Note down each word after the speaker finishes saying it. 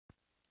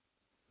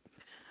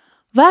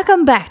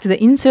Welcome back to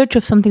the In Search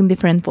of Something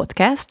Different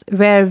podcast,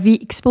 where we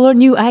explore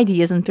new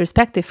ideas and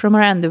perspectives from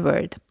around the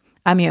world.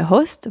 I'm your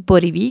host,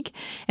 Bori Vig,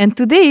 and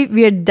today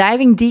we are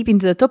diving deep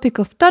into the topic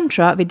of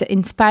Tantra with the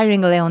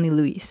inspiring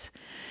Louise.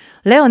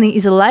 Leonie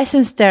is a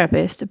licensed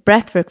therapist,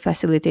 breathwork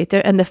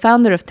facilitator, and the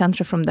founder of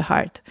Tantra from the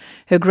Heart.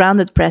 Her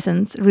grounded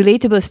presence,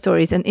 relatable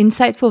stories, and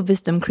insightful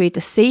wisdom create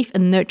a safe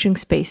and nurturing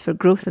space for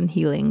growth and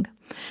healing.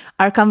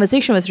 Our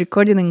conversation was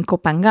recorded in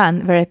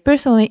Kopangan, where I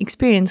personally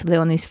experienced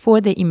Leonie's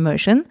 4-day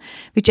immersion,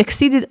 which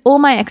exceeded all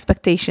my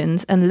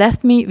expectations and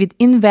left me with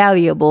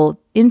invaluable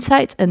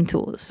insights and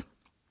tools.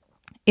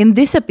 In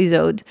this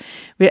episode,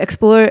 we'll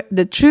explore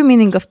the true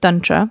meaning of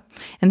Tantra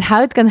and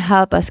how it can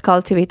help us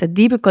cultivate a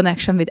deeper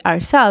connection with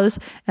ourselves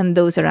and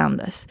those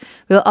around us.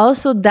 We'll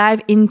also dive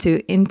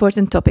into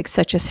important topics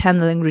such as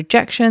handling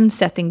rejection,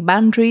 setting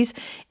boundaries,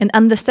 and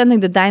understanding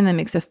the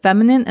dynamics of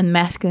feminine and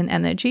masculine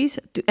energies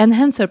to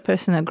enhance our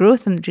personal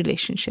growth and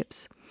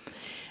relationships.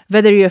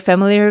 Whether you're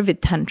familiar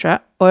with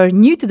Tantra or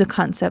new to the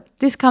concept,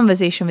 this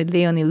conversation with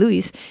Leonie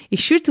Louise is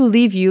sure to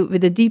leave you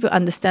with a deeper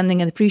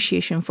understanding and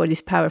appreciation for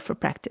this powerful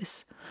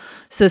practice.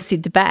 So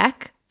sit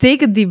back,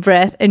 take a deep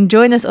breath, and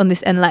join us on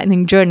this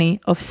enlightening journey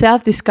of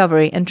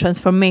self-discovery and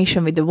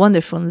transformation with the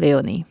wonderful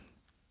Leonie.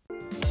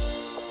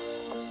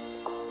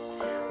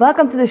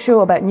 Welcome to the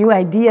show about new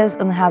ideas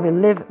on how we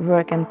live,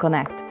 work, and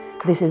connect.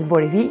 This is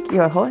Borivik,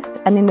 your host,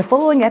 and in the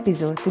following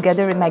episode,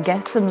 together with my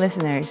guests and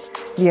listeners,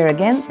 we are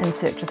again in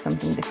search of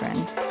something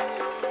different.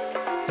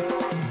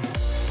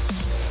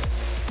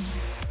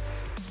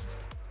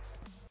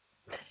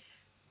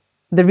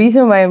 The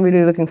reason why I'm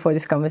really looking for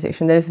this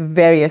conversation, there's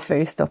various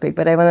topics,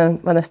 but I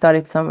want to start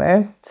it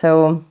somewhere.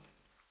 So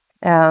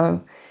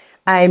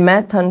I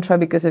met Tantra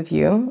because of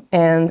you,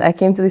 and I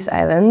came to this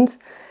island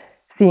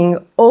seeing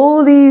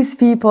all these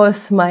people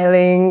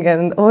smiling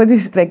and all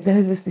this, like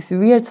there's this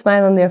weird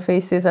smile on their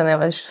faces, and I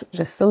was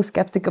just so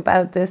skeptic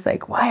about this,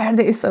 like why are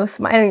they so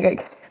smiling,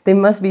 like they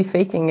must be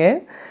faking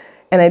it.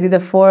 And I did a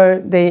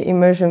 4-day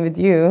immersion with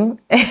you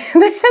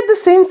and I had the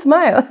same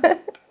smile.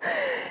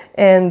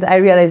 And I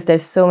realized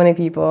there's so many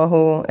people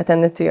who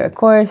attended to your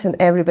course and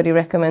everybody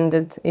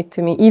recommended it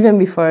to me even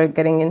before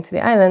getting into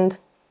the island.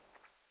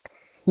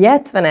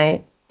 Yet when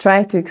I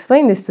tried to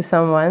explain this to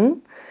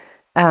someone,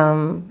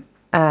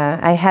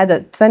 I had a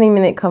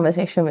 20-minute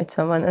conversation with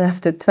someone, and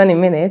after 20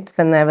 minutes,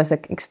 when I was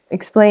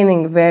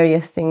explaining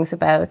various things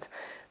about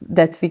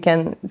that we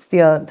can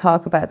still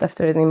talk about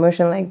after an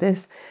immersion like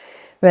this,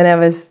 when I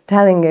was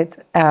telling it,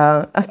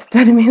 after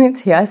 20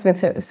 minutes, he asked me,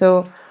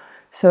 so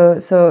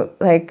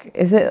like,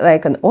 is it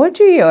like an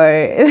orgy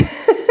or?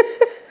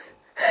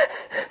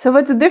 So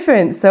what's the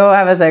difference? So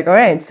I was like, all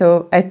right,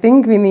 so I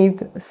think we need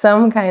to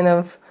start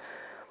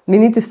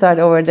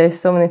over. There's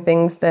so many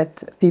things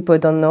that people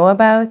don't know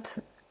about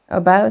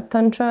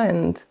Tantra,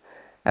 and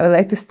I would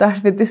like to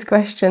start with this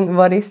question: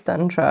 what is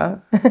Tantra?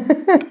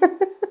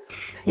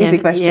 Easy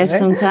question, you have right?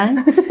 some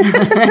time?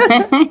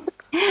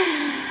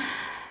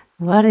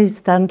 What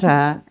is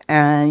Tantra?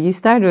 You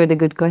started with a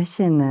good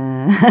question.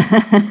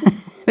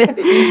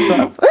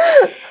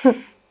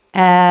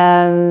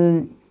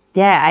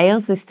 I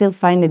also still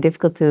find it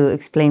difficult to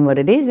explain what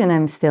it is, and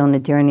I'm still on the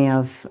journey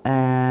of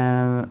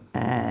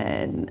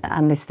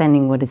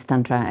understanding what is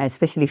Tantra,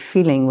 especially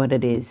feeling what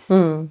it is.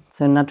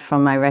 So not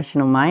from my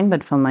rational mind,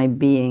 but from my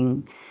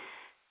being.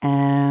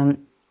 But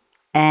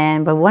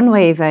one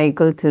way, if I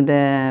go to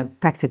the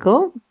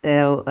practical,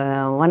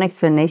 one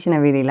explanation I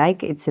really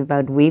like, it's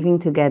about weaving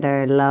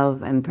together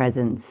love and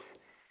presence,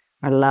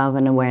 or love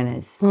and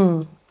awareness.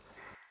 So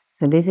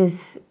this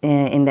is,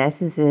 in the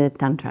essence,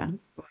 Tantra.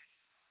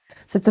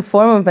 So it's a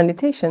form of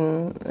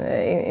meditation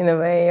in a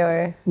way,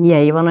 or? Yeah,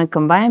 you want to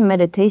combine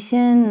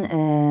meditation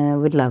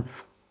with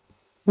love.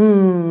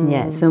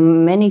 Yeah, so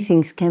many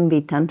things can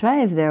be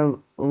Tantra if they're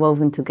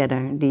woven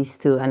together, these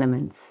two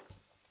elements.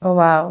 Oh,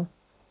 wow.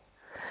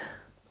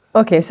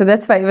 Okay, so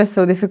that's why it was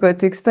so difficult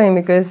to explain,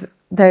 because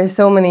there are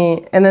so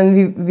many, and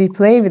then we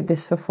play with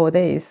this for 4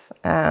 days.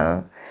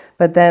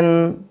 But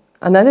then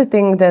another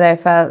thing that I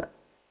felt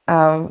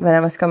when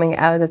I was coming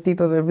out, that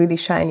people were really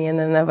shiny, and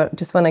then I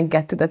just want to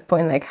get to that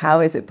point, like how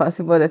is it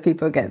possible that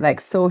people get like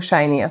so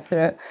shiny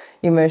after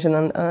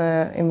immersion?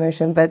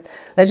 But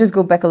let's just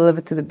go back a little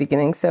bit to the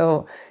beginning.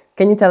 So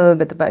can you tell a little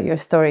bit about your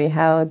story?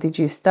 How did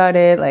you start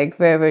it? Like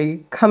where were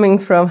you coming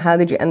from? How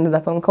did you end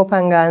up on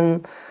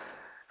Kopangan?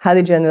 How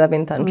did you end up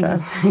in Tantra?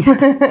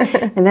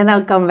 And then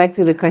I'll come back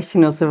to the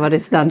question also, what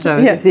is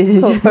Tantra? Yeah, this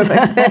is just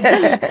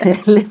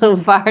a little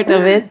part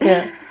of it.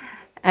 Yeah.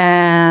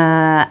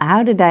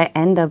 How did I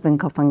end up in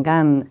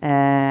Kopangan?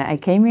 I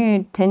came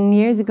here 10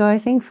 years ago, I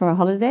think, for a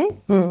holiday.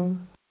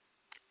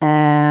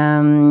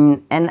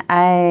 And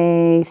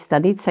I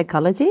studied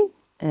psychology,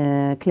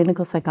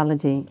 clinical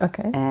psychology.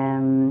 Okay.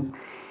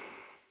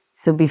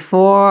 So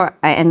before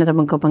I ended up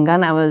in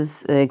Kopangan, I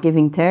was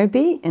giving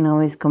therapy, and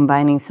always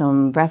combining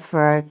some breath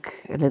work,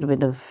 a little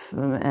bit of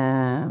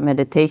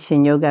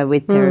meditation, yoga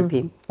with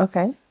therapy.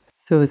 Okay.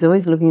 So I was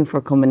always looking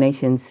for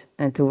combinations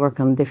to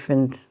work on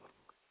different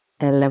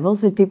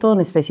levels with people,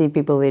 and especially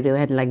people who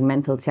had like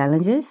mental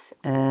challenges.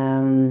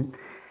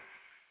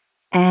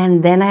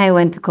 And then I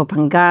went to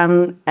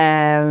Kopangan,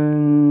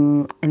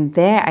 and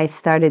there I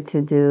started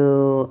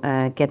to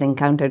get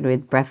encountered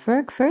with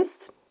breathwork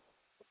first.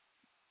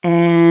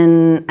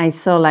 And I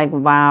saw like,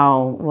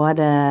 wow, what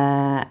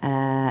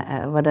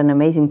an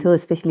amazing tool,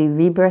 especially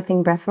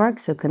rebirthing breathwork,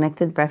 so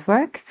connected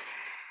breathwork.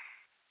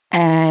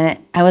 I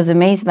was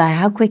amazed by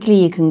how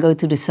quickly you can go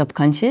to the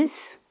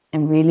subconscious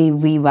and really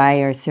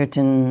rewire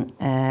certain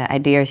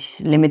ideas,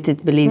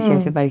 limited beliefs you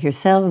have about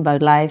yourself,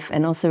 about life,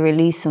 and also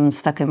release some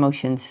stuck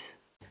emotions.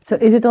 So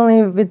is it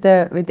only with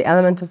the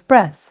element of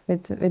breath,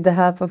 with the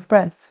help of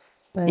breath?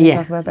 When you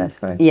talk about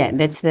breath work. Yeah,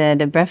 that's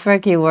the breath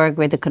work. You work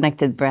with the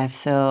connected breath,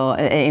 so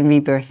in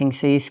rebirthing.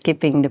 So you're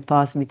skipping the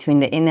pause between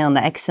the inhale and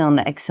the exhale, and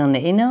the exhale and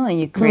the inhale, and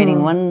you're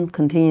creating one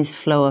continuous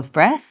flow of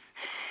breath.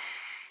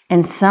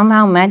 And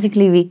somehow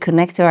magically we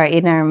connect to our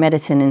inner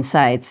medicine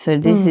inside. So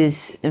this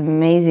is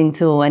amazing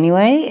tool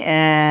anyway,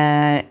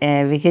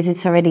 because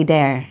it's already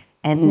there.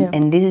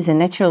 And this is a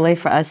natural way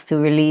for us to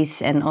release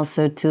and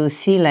also to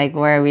see like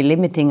where are we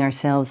limiting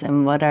ourselves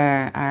and what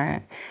are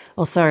our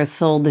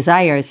soul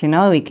desires,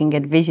 we can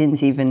get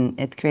visions even.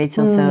 It creates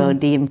also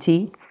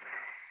DMT.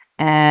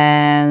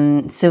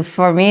 So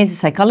for me as a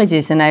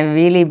psychologist, and I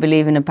really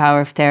believe in the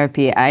power of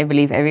therapy, I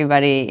believe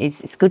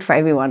it's good for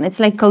everyone. It's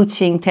like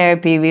coaching,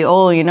 therapy. We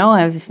all,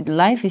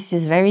 life is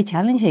just very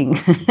challenging.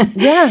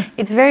 Yeah.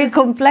 It's very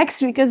complex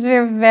because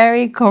we're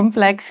very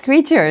complex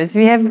creatures.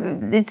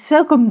 It's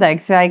so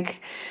complex,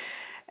 like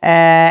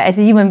as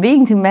a human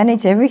being, to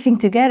manage everything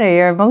together,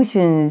 your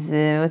emotions,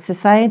 what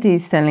society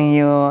is telling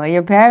you,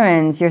 your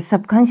parents, your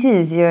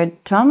subconscious, your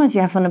traumas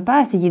you have from the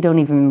past that you don't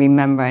even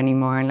remember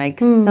anymore.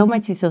 Like so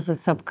much is also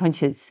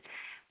subconscious,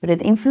 but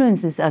it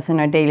influences us in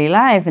our daily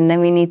life. And then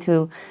we need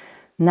to,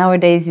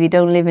 nowadays we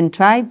don't live in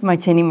tribe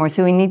much anymore,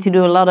 so we need to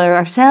do a lot of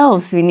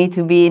ourselves. We need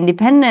to be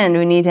independent.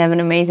 We need to have an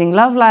amazing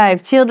love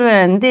life,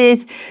 children,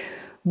 this,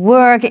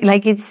 work,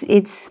 like it's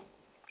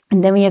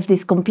and then we have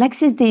this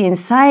complexity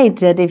inside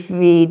that if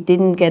we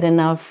didn't get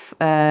enough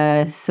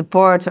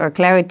support or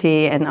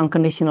clarity and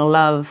unconditional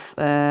love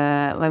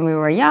when we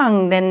were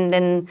young,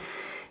 then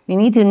we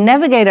need to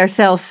navigate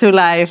ourselves through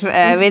life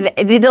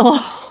with all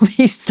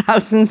these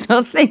thousands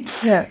of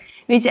things. Yeah.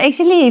 Which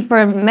actually,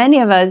 for many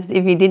of us,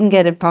 if we didn't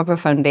get a proper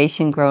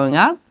foundation growing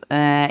up,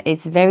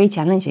 it's very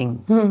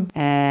challenging.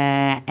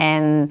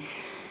 And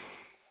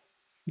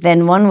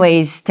then one way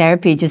is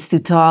therapy, just to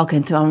talk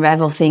and to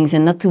unravel things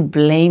and not to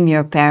blame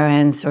your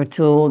parents or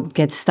to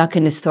get stuck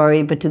in the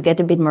story, but to get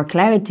a bit more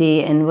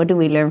clarity and what do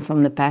we learn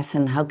from the past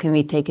and how can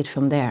we take it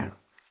from there.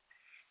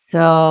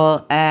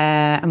 So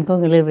I'm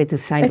going a little bit too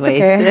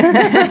sideways.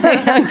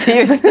 It's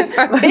okay.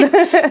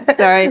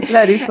 Sorry.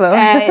 Let it flow.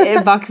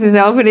 Box is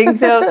opening.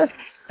 So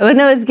when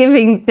I was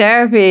giving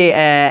therapy,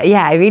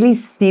 I really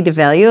see the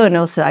value, and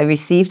also I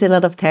received a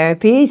lot of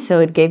therapy, so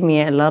it gave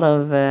me a lot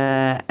of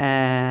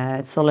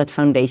solid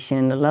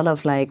foundation, a lot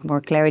of like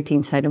more clarity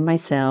inside of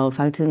myself,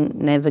 how to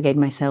navigate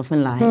myself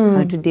in life,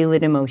 how to deal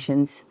with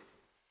emotions,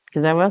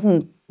 because I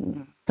wasn't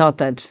taught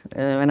that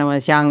when I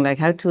was young, like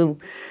how to.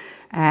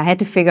 I had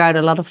to figure out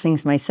a lot of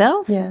things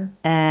myself. Yeah.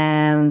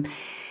 And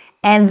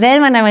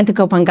then when I went to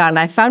Kopangan,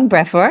 I found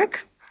breathwork.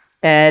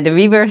 The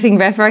rebirthing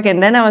breathwork,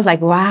 and then I was like,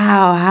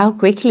 wow, how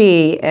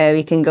quickly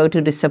we can go to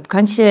the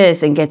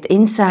subconscious and get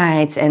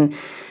insights and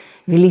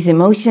release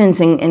emotions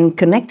and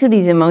connect to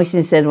these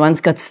emotions that once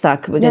got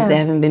stuck because they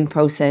haven't been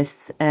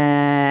processed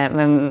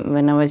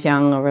when I was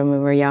young or when we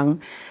were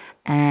young.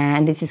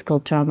 And this is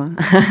called trauma.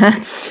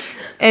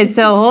 And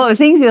so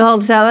things we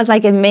hold. So I was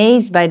like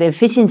amazed by the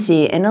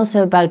efficiency and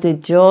also about the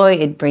joy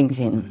it brings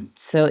in.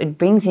 So it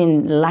brings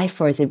in life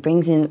force, it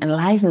brings in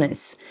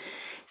aliveness.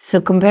 So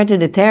compared to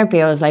the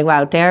therapy, I was like,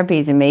 wow, therapy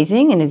is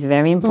amazing and it's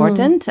very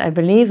important, I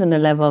believe, on the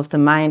level of the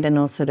mind and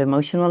also the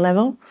emotional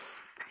level.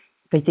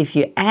 But if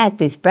you add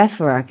this breath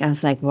work, I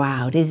was like,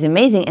 wow, this is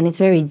amazing. And it's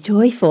very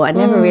joyful. I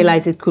never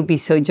realized it could be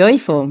so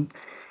joyful.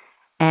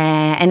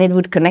 And it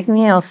would connect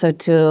me also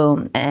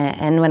to,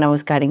 and when I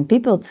was guiding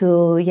people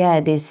to,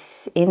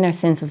 this inner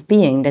sense of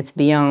being that's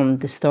beyond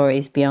the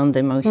stories, beyond the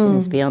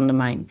emotions, beyond the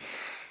mind.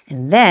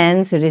 And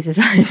then, so this is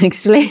why I'm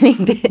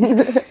explaining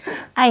this,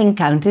 I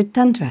encountered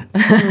Tantra.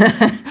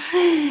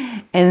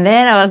 And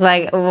then I was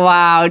like,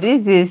 wow,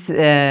 this is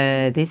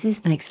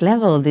next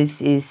level.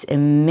 This is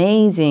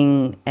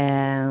amazing.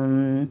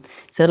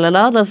 So a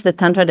lot of the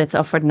Tantra that's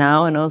offered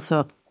now and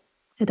also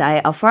that I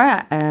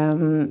offer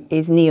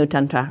is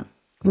Neo-Tantra.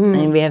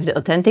 And we have the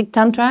authentic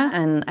Tantra,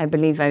 and I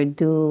believe I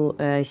do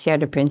share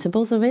the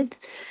principles of it.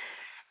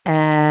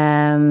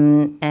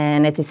 And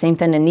at the same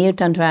time, the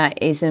Neo-Tantra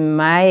is, in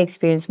my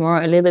experience,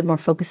 a little bit more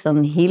focused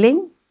on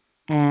healing.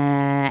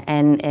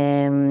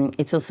 And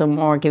it's also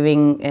more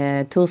giving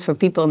tools for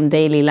people in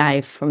daily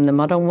life from the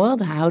modern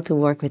world, how to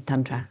work with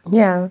Tantra.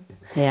 Yeah.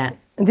 Yeah.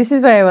 This is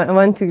where I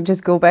want to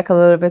just go back a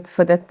little bit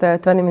for that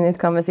 20-minute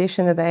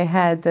conversation that I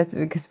had,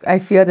 because I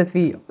feel that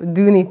we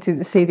do need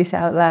to say this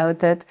out loud,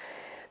 that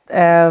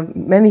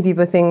many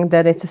people think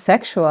that it's a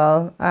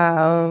sexual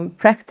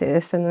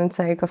practice, and it's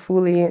like a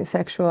fully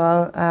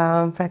sexual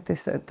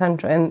practice,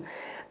 Tantra. And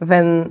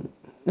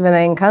when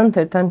I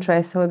encountered Tantra,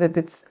 I saw that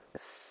it's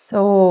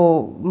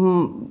so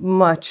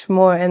much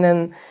more. And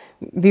then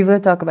we will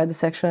talk about the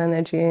sexual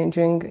energy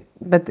during,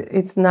 but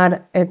it's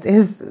not. It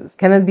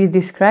cannot be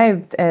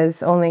described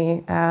as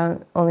only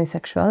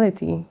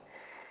sexuality.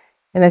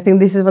 And I think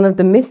this is one of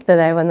the myths that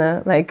I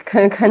wanna like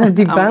kind of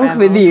debunk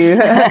with you.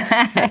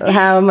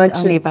 How much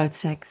It's only about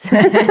sex,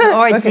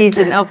 or it's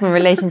an open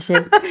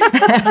relationship,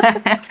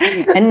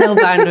 and no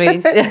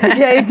boundaries.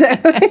 Yeah,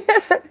 exactly.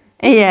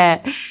 Yeah.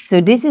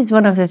 So this is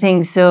one of the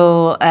things.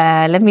 So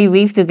let me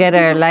weave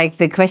together like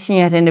the question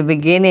you had in the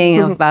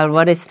beginning about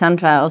what is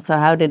Tantra. Also,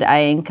 how did I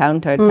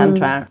encounter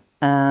Tantra?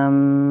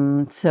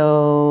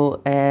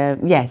 So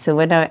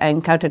when I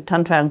encountered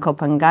Tantra in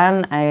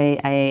Kopangan,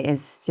 I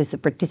as just a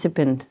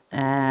participant,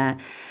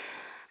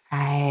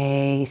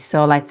 I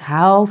saw like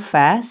how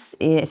fast,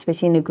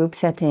 especially in a group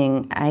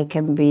setting, I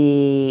can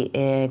be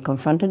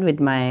confronted with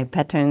my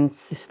patterns,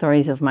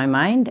 stories of my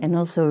mind, and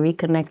also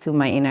reconnect to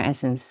my inner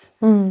essence.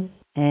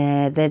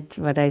 That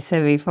what I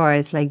said before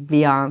is like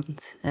beyond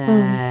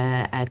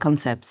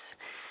concepts,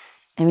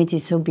 and which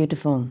is so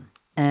beautiful.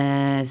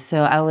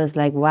 So I was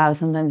like, wow,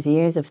 sometimes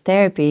years of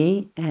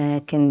therapy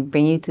can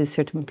bring you to a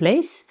certain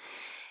place.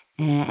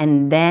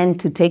 And then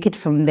to take it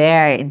from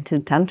there into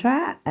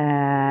Tantra,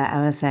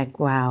 I was like,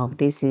 wow,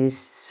 this is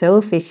so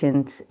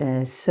efficient,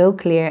 so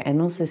clear,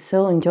 and also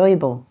so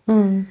enjoyable.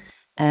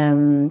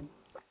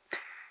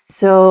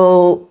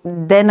 So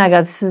then I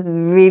got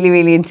really,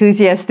 really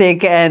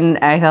enthusiastic, and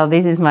I thought,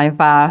 this is my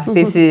path.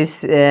 This is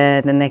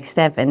the next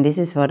step, and this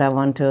is what I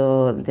want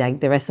to,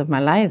 like, the rest of my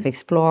life,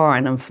 explore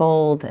and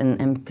unfold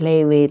and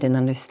play with and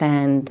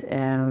understand.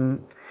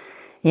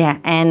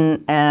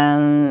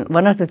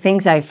 One of the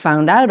things I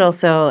found out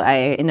also,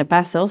 I in the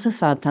past also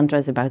thought Tantra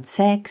is about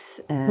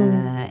sex.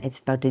 It's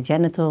about the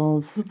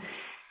genitals.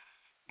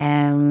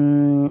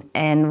 And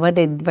where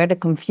the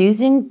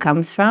confusion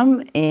comes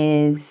from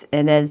is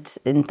that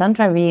in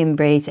Tantra we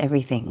embrace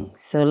everything.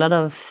 So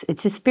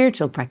it's a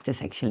spiritual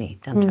practice actually,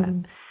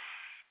 Tantra.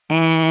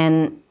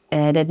 And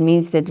that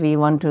means that we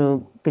want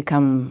to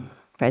become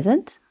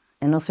present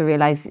and also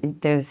realize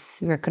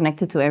we're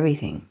connected to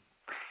everything.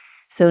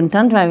 So in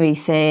Tantra we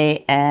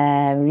say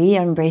we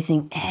are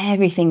embracing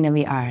everything that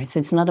we are. So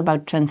it's not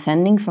about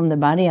transcending from the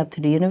body up to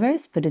the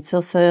universe, but it's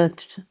also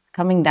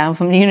coming down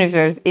from the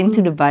universe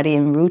into the body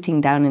and rooting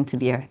down into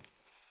the earth.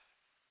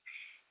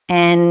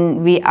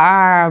 And we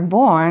are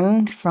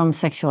born from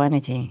sexual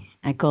energy.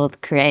 I call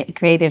it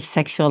creative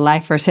sexual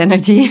life force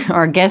energy,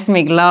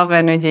 orgasmic love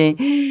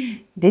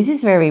energy. This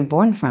is where we're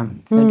born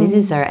from. So this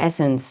is our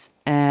essence.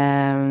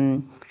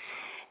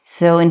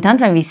 So in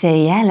Tantra we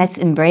say, let's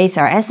embrace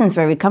our essence,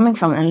 where we're coming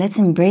from, and let's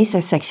embrace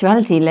our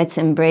sexuality. Let's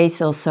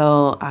embrace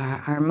also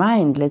our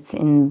mind. Let's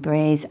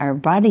embrace our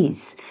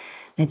bodies.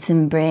 Let's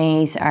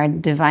embrace our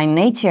divine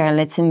nature.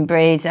 Let's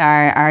embrace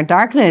our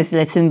darkness.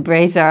 Let's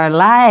embrace our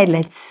light.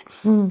 Let's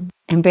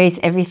embrace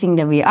everything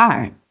that we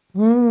are.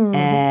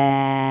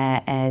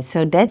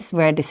 So that's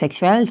where the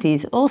sexuality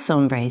is also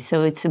embraced.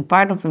 So it's a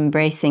part of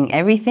embracing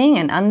everything,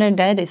 and under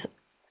that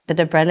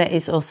umbrella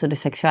is also the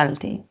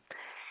sexuality.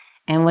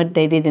 And what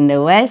they did in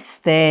the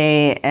West,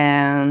 they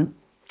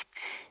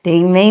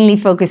mainly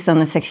focused on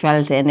the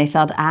sexuality, and they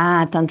thought,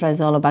 Tantra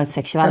is all about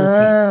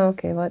sexuality.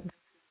 Okay, what?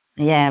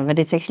 Yeah, but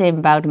it's actually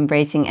about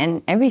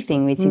embracing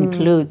everything, which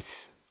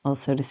includes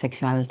also the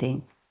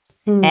sexuality.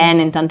 And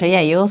in Tantra,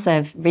 you also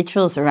have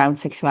rituals around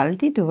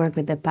sexuality to work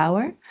with the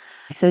power.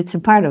 So it's a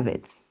part of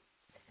it.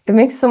 It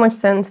makes so much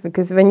sense,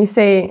 because when you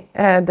say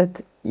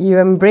that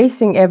you're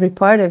embracing every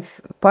part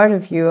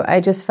of you, I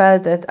just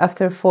felt that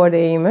after a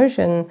 4-day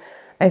immersion,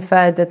 I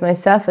felt that my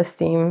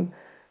self-esteem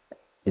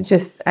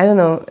just, I don't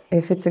know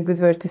if it's a good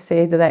word to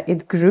say that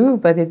it grew,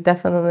 but it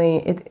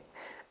definitely,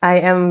 I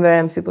am where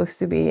I'm supposed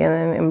to be, and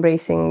I'm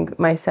embracing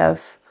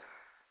myself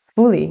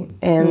fully.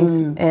 And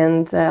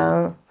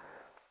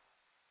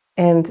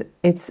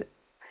it's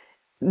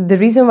the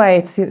reason why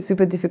it's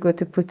super difficult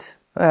to put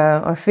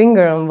our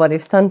finger on what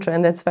is Tantra,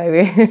 and that's why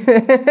we're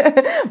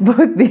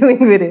both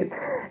dealing with it.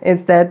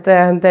 It's that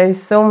there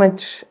is so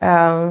much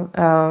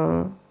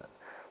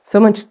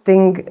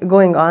thing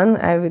going on,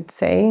 I would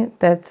say,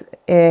 that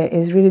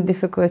is really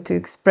difficult to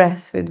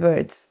express with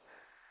words.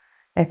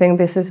 I think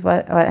this is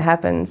what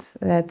happens,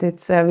 that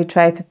it's we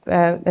try to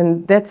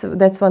and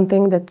that's one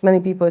thing that many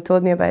people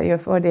told me about your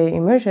 4-day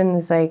immersion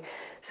is like,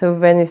 so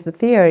when is the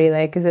theory?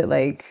 Like, is it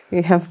like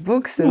you have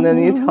books and then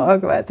you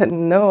talk about it?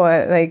 No,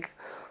 like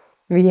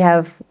we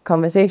have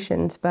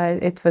conversations,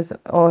 but it was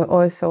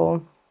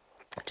also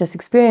just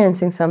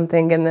experiencing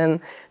something and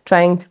then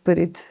trying to put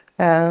it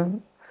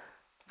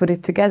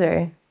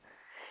together.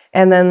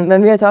 And then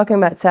when we are talking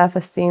about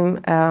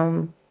self-esteem,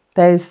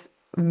 there's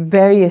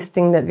various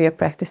things that we are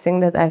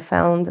practicing that I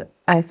found,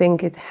 I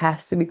think it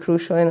has to be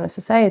crucial in our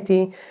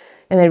society,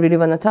 and I really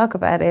want to talk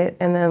about it.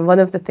 And then one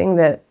of the things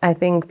that I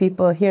think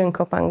people here in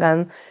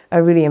Kopangan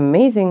are really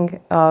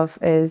amazing of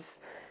is,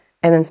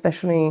 and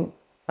especially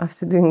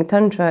after doing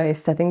Tantra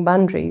is setting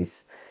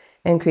boundaries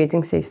and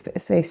creating safe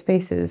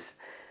spaces.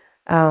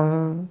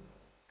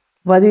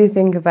 What do you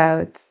think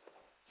about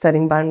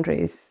setting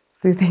boundaries?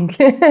 Do you think?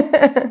 Do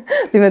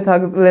you want to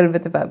talk a little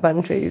bit about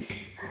boundaries?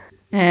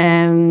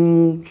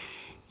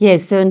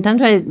 Yes, so in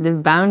Tantra, the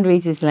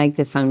boundaries is like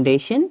the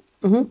foundation.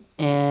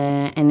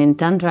 And in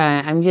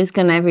Tantra, I'm just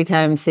going to every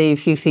time say a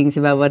few things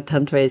about what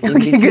Tantra is in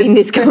between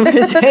this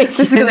conversation. This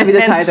is going to be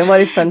the title.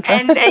 What is Tantra?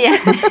 And,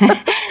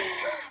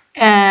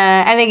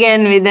 and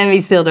again, then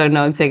we still don't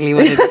know exactly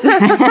what it is.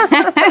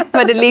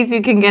 But at least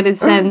we can get a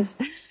sense.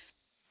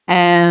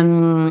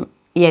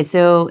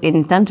 So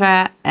in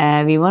Tantra,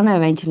 we want to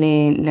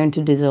eventually learn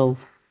to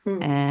dissolve.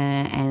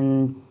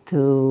 And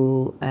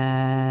to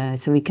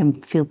so we can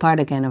feel part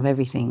again of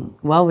everything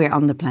while we're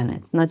on the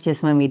planet, not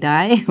just when we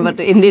die, but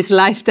in this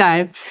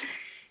lifetime.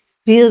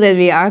 Feel that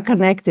we are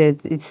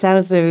connected. It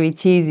sounds very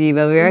cheesy,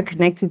 but we are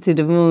connected to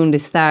the moon, the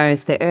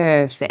stars, the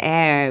earth, the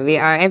air. We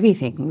are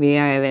everything. We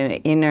are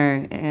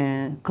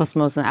inner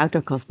cosmos and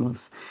outer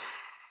cosmos.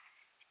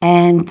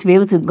 And to be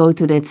able to go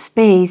to that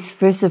space,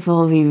 first of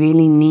all, we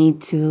really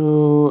need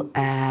to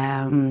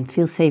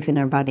feel safe in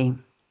our body.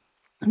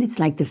 And it's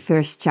like the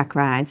first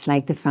chakra, it's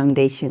like the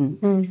foundation.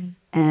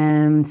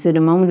 So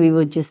the moment we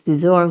would just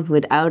dissolve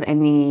without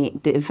any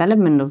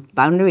development of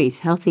boundaries,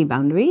 healthy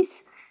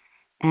boundaries,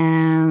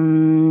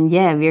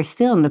 we're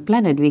still on the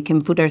planet. We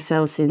can put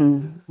ourselves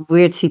in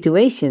weird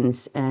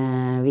situations.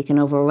 We can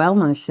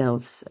overwhelm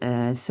ourselves.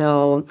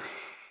 So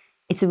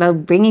it's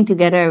about bringing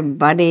together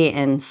body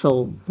and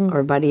soul,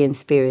 or body and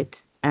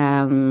spirit.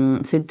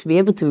 So to be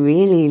able to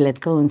really let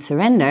go and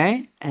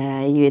surrender,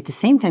 you at the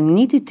same time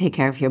need to take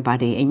care of your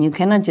body, and you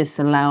cannot just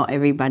allow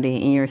everybody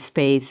in your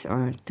space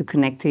or to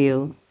connect to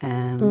you.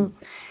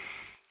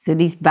 So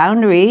these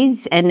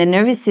boundaries and the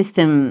nervous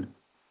system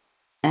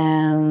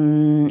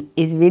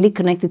is really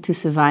connected to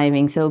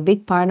surviving. So a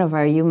big part of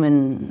our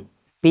human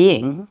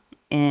being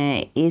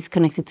is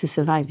connected to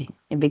surviving.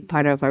 A big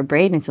part of our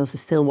brain is also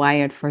still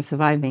wired for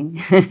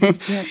surviving.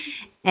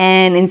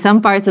 And in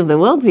some parts of the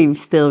world, we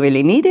still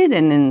really need it.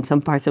 And in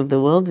some parts of the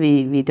world,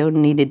 we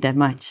don't need it that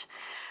much.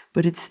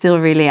 But it's still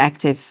really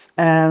active.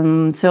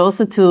 So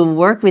also to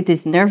work with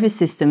this nervous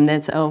system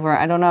that's over,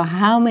 I don't know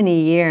how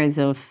many years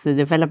of the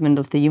development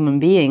of the human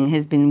being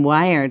has been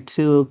wired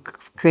to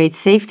create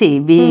safety,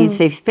 be in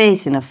safe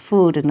space, enough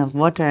food, enough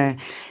water,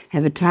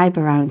 have a tribe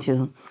around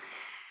you.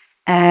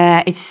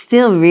 It's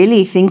still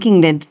really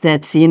thinking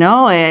that you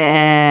know,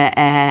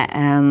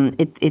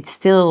 it's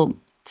still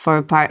for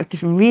a part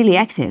really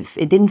active.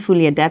 It didn't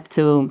fully adapt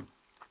to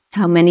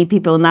how many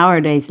people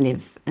nowadays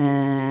live.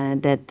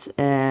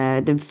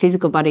 The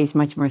physical body is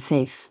much more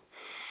safe.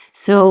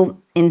 So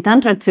in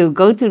Tantra, to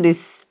go to this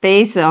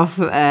space of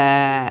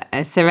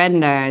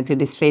surrender, to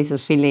this space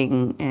of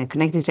feeling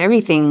connected to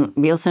everything,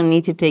 we also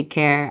need to take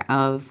care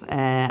of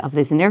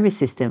this nervous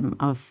system,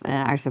 of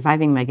our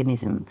surviving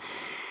mechanism.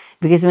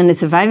 Because when the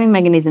surviving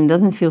mechanism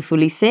doesn't feel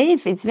fully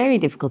safe, it's very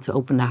difficult to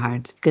open the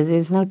heart, because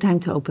there's no time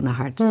to open the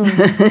heart.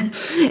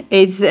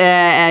 It's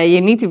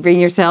you need to bring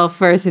yourself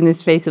first in a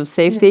space of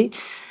safety,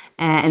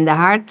 and the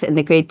heart and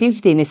the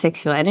creativity and the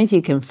sexual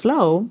energy can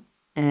flow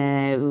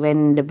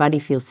when the body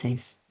feels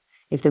safe.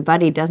 If the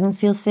body doesn't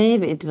feel safe,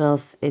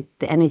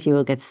 the energy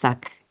will get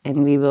stuck,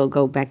 and we will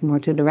go back more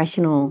to the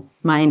rational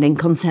mind and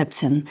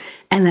concepts and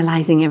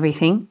analyzing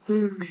everything.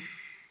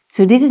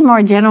 So this is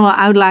more general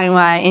outline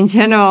why, in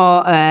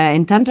general,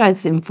 in Tantra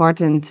it's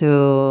important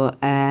to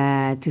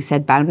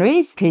set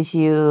boundaries, because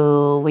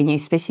when you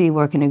especially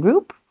work in a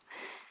group,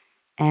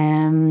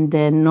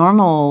 the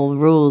normal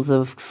rules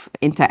of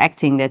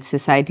interacting that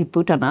society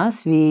put on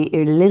us, we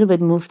a little bit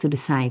move to the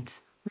side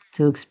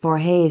to explore,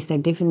 hey, is there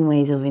different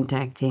ways of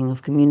interacting,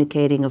 of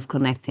communicating, of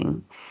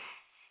connecting?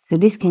 So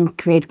this can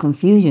create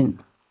confusion.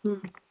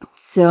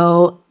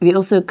 So we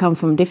also come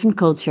from different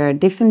culture,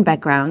 different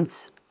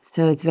backgrounds.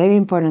 So it's very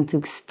important to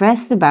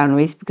express the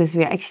boundaries, because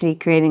we're actually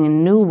creating a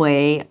new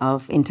way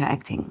of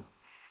interacting.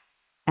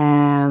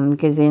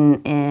 Because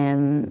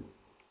in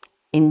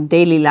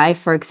daily life,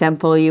 for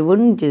example, you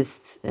wouldn't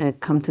just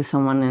come to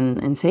someone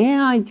and say,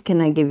 can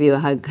I give you a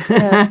hug?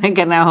 Yeah.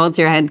 Can I hold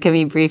your hand? Can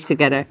we breathe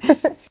together?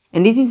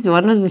 And this is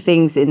one of the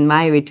things in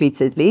my retreats,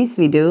 at least,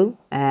 we do.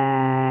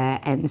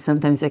 And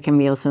sometimes there can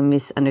be also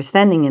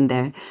misunderstanding in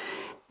there.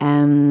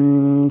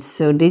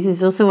 So this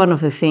is also one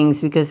of the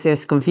things, because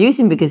there's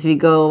confusion, because we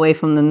go away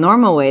from the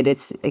normal way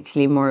that's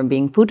actually more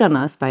being put on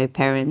us by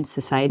parents,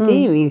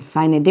 society. We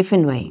find a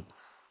different way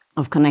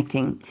of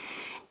connecting.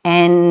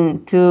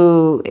 And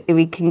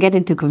we can get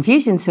into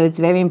confusion, so it's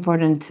very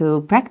important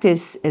to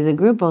practice as a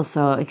group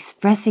also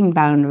expressing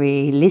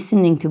boundary,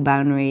 listening to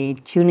boundary,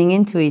 tuning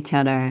into each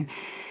other.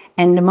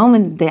 And the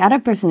moment the other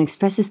person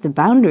expresses the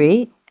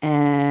boundary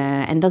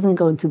and doesn't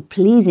go into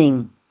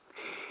pleasing,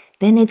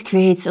 then it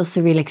creates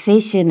also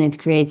relaxation, it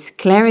creates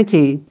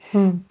clarity.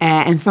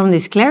 And from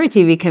this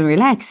clarity, we can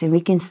relax and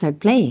we can start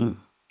playing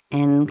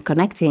and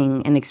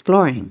connecting and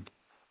exploring.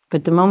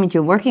 But the moment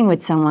you're working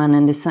with someone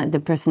and the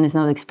person is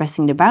not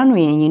expressing the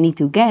boundary and you need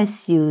to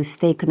guess, you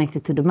stay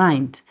connected to the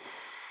mind.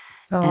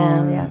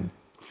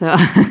 So So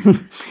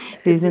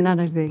this is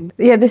another thing.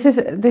 Yeah, this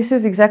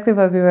is exactly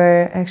what we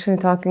were actually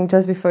talking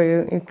just before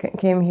you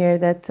came here.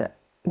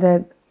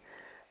 That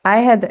I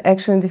had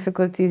actually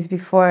difficulties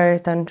before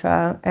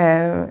Tantra,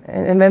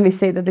 and when we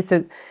say that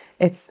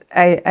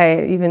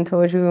I even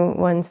told you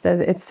once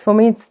that for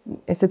me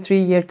it's a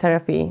 3-year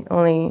therapy,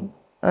 only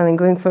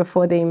going for a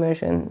 4-day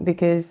immersion,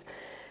 because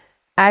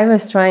I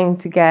was trying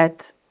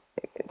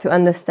to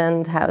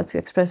understand how to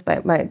express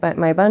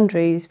my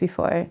boundaries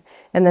before,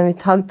 and then we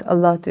talked a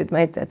lot with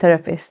my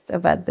therapist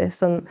about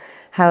this, on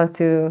how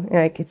to,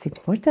 like, it's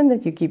important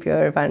that you keep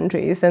your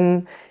boundaries,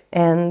 and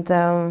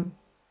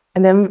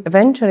then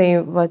eventually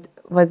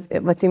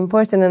what's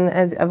important,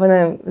 and I want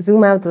to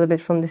zoom out a little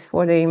bit from this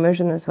 4-day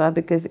immersion as well,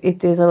 because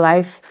it is a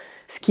life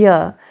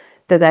skill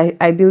that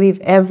I believe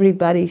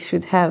everybody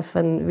should have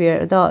when we are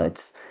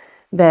adults,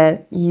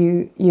 that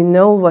you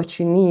know what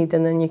you need,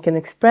 and then you can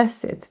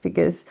express it,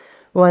 because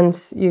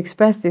once you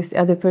express this, the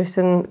other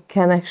person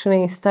can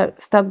actually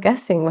stop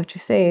guessing what you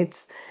say.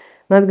 It's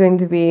not going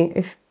to be,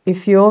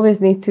 if you always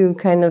need to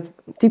kind of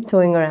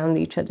tiptoeing around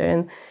each other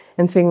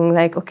and thinking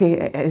like,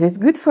 okay, is it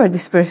good for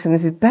this person?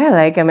 Is it bad?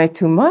 Like, am I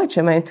too much?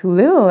 Am I too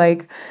little?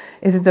 Like,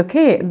 is it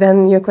okay?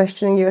 Then you're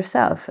questioning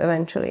yourself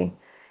eventually.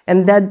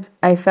 And that,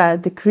 I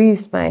felt,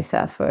 decreased my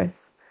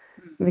self-worth,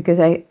 because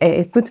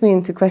it put me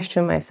into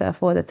question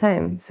myself all the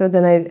time. So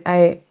then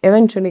I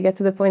eventually get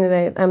to the point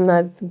that I'm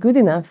not good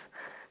enough,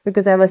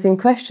 because I was in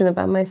question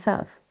about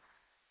myself.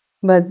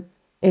 But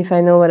if I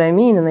know what I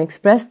mean and I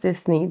express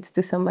this need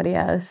to somebody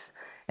else,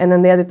 and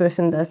then the other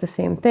person does the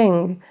same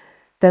thing,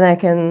 then I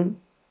can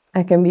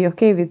be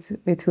okay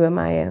with who am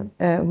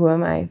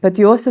I. But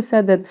you also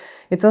said that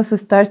it also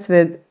starts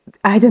with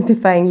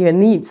identifying your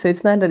needs. So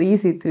it's not that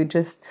easy to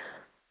just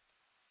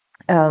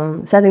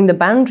setting the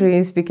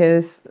boundaries,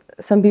 because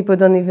some people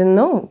don't even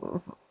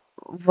know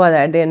what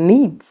are their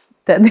needs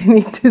that they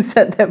need to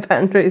set their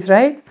boundaries,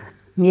 right?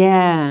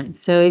 Yeah.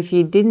 So if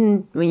you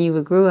didn't, when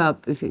you grew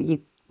up, if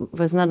you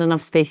was not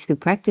enough space to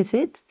practice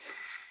it,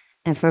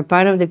 and for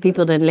part of the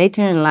people that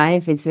later in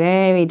life, it's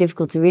very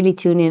difficult to really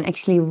tune in.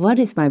 Actually, what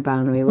is my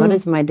boundary? What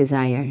is my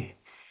desire?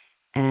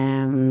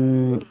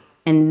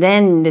 And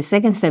then the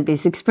second step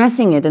is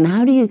expressing it. And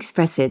how do you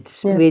express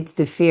it? Yeah. With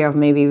the fear of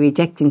maybe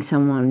rejecting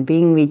someone,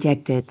 being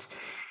rejected.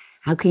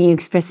 How can you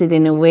express it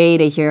in a way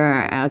that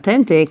you're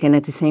authentic and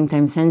at the same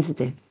time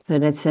sensitive? So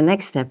that's the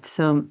next step.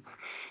 So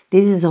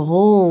this is a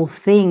whole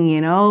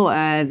thing,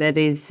 that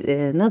is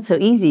not so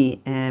easy.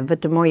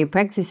 But the more you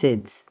practice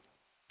it,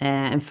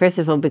 and first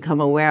of all,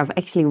 become aware of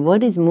actually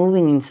what is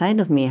moving inside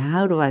of me.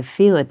 How do I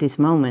feel at this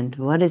moment?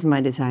 What is my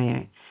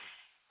desire?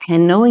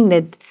 And knowing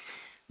that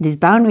this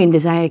boundary and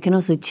desire can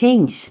also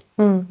change.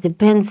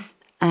 Depends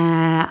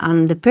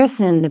on the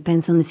person,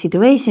 depends on the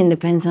situation,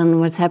 depends on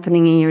what's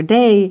happening in your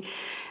day.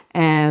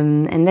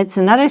 And that's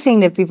another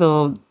thing that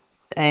people,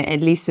 at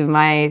least in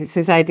my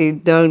society,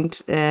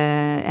 don't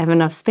have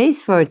enough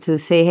space for, to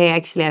say, hey,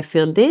 actually, I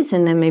feel this.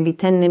 And then maybe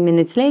 10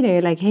 minutes later,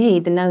 you're like, hey,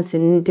 then now it's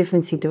a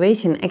different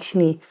situation.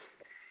 Actually,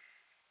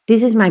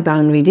 this is my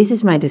boundary. This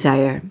is my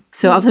desire.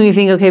 So often we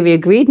think, okay, we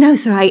agreed now,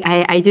 so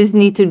I just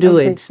need to do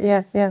it.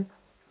 Yeah.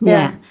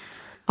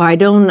 Or I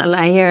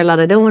hear a lot,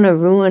 I don't want to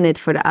ruin it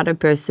for the other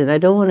person. I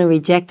don't want to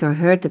reject or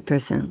hurt the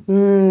person.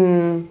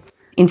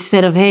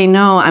 Instead of, hey,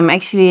 no, I'm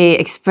actually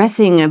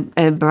expressing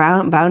a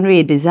boundary,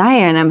 a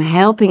desire, and I'm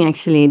helping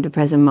actually the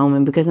present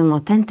moment because I'm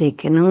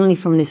authentic. And only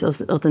from this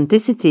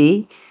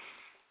authenticity,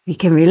 we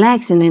can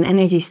relax, and then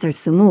energy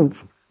starts to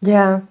move.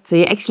 Yeah. So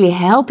you're actually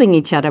helping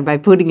each other by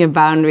putting a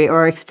boundary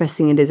or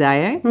expressing a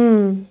desire.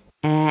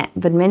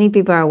 But many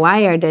people are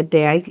wired that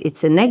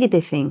it's a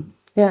negative thing.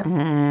 Yeah.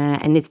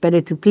 And it's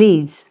better to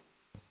please.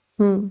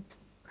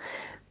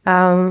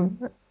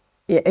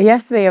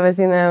 Yesterday I was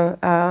in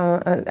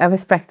I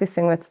was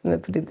practicing, let's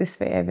put it this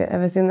way. I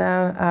was in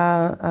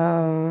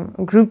a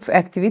group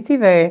activity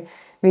where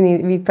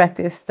we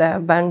practiced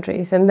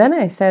boundaries. And then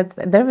I said,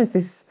 there was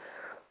this,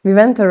 we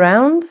went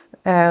around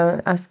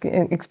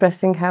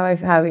expressing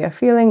how we are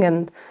feeling,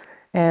 and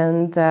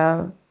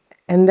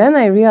then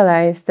I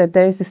realized that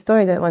there is a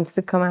story that wants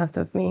to come out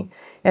of me.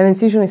 And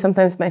it's usually,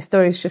 sometimes my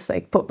stories just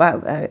like pop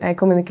out. I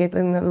communicate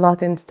a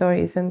lot in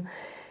stories, and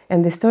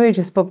the story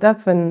just popped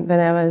up when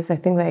I was, I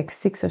think, like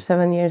 6 or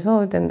 7 years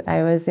old, and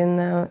I was in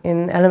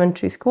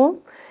elementary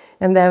school,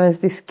 and there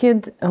was this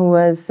kid who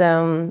was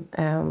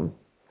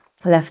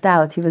left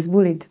out. He was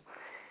bullied,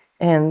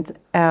 and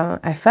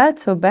I felt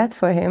so bad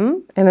for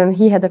him. And then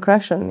he had a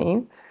crush on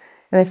me,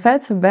 and I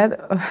felt so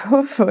bad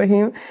for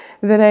him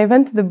that I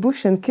went to the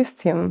bush and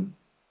kissed him,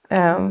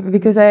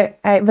 because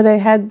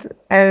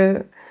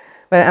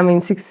well, I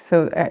mean, 6,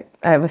 so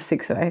I was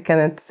 6, so I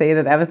cannot say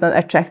that I was not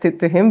attracted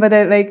to him, but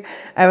I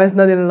was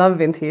not in love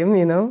with him,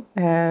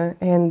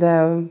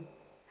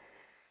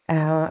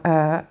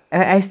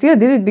 I still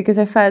did it because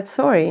I felt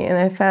sorry, and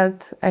I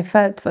felt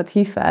what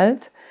he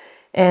felt,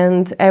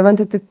 and I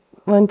wanted to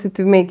wanted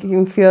to make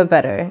him feel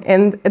better.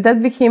 And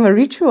that became a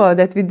ritual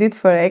that we did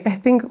for like, I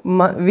think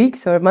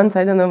weeks or months.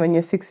 I don't know, when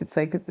you're 6, it's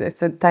like,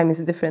 it's a time is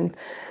a different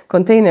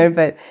container,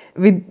 but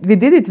we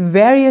did it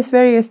various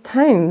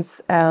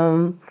times.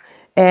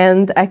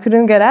 And I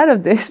couldn't get out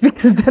of this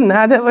because then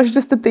now that was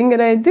just a thing that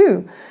I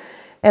do.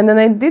 And then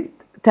I did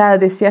tell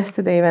this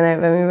yesterday when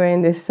we were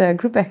in this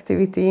group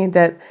activity,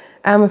 that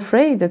I'm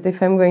afraid that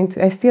if I'm going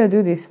to, I still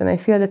do this when I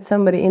feel that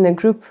somebody in a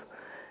group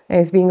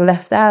is being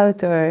left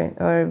out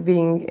or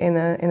being in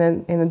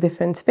a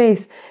different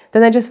space,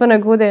 then I just want to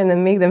go there and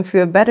then make them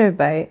feel better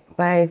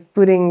by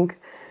putting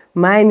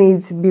my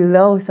needs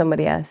below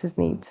somebody else's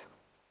needs.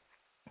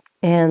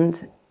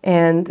 And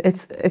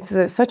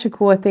it's such a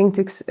cool thing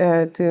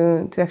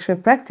to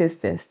actually practice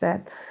this,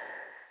 that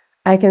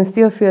I can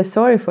still feel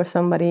sorry for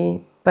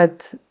somebody,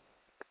 but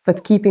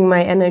keeping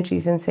my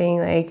energies and saying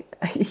like,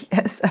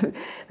 yes,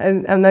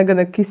 I'm not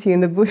gonna kiss you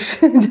in the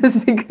bush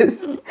just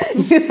because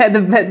you had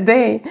a bad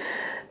day.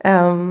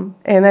 And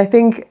I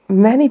think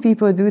many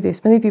people do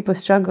this. Many people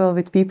struggle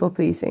with people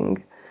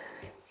pleasing.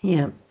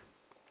 Yeah.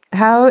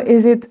 How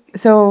is it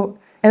so?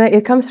 And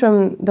it comes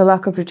from the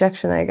lack of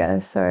rejection, I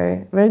guess.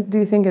 Or where do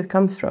you think it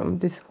comes from,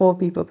 this whole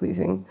people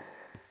pleasing?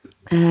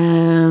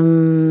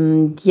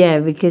 Yeah,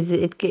 because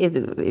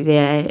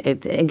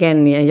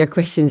again, your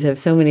questions have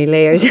so many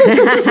layers.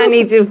 I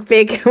need to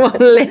pick one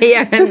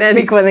layer. Just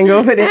pick one and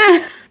go for it.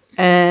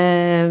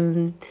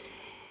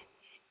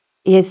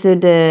 Yeah, so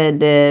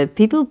the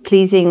people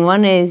pleasing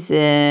one is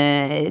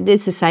the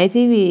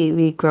society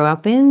we grow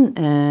up in.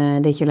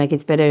 That you're like,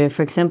 it's better,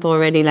 for example,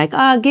 already like,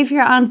 give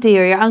your auntie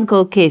or your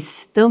uncle a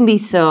kiss. Don't be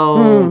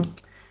so.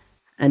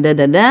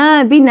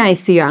 Be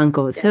nice to your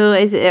uncle, so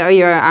or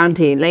your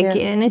auntie, like,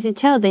 and as a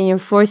child, then you're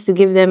forced to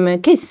give them a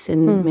kiss,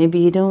 and maybe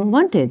you don't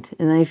want it,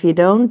 and if you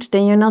don't,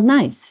 then you're not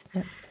nice.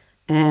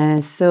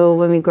 So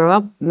when we grow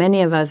up,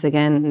 many of us,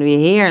 again, we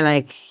hear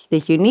like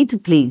that you need to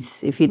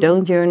please. If you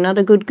don't, you're not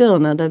a good girl,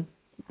 not a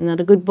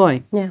good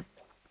boy. Yeah.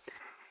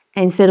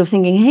 Instead of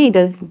thinking, hey,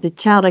 does the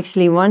child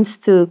actually wants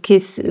to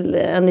kiss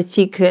on the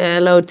cheek,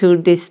 hello to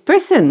this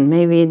person?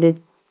 Maybe the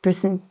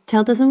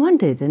child doesn't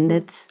want it, and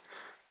that's.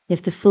 You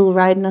have the full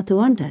right not to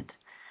want that.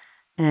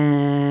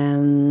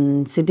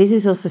 So this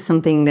is also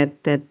something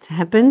that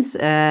happens,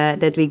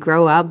 that we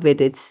grow up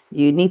with.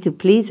 You need to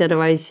please,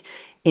 otherwise,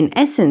 in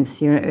essence,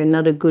 you're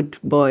not a good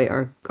boy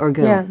or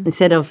girl. Yeah.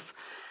 Instead of,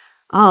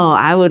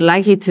 I would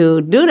like you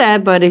to do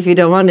that, but if you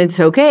don't want it,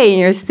 it's okay, and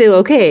you're still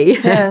okay.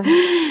 Yeah.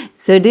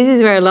 So this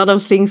is where a lot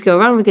of things go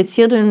wrong, because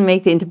children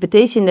make the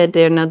interpretation that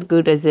they're not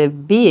good as a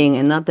being,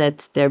 and not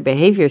that their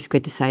behavior is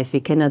criticized.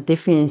 We cannot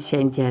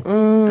differentiate yet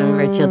when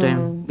we're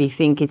children. We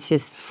think it's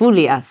just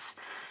fully us.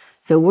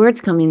 So words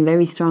come in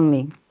very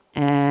strongly.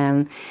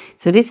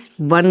 So this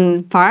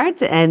one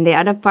part, and the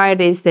other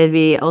part is that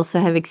we also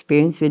have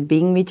experience with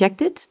being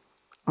rejected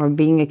or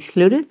being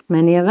excluded,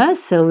 many of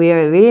us. So we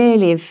are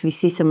really, if we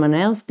see someone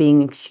else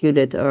being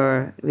excluded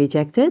or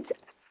rejected,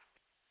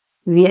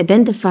 we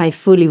identify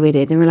fully with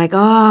it, and we're like,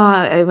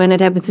 when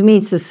it happened to me,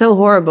 it's just so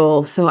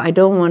horrible, so I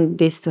don't want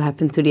this to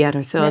happen to the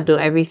other, so I'll do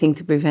everything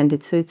to prevent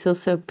it. So it's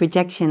also a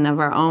projection of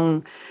our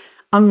own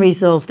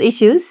unresolved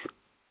issues.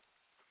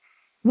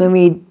 When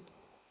we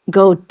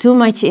go too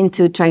much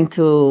into trying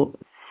to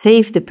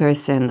save the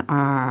person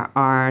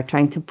or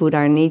trying to put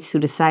our needs to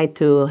the side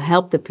to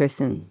help the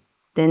person,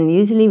 then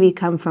usually we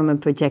come from a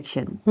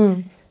projection.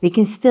 We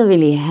can still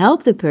really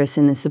help the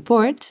person and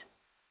support,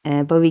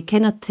 but we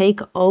cannot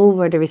take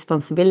over the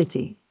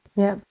responsibility.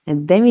 Yeah.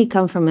 And then we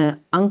come from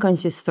an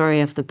unconscious story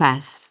of the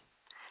past.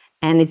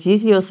 And it's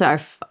usually also our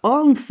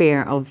own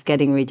fear of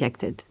getting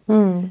rejected.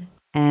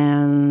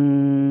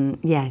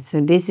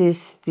 So this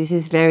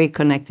is very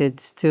connected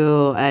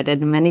to that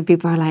many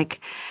people are like,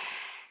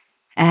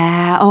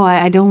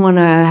 I don't want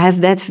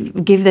to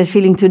give that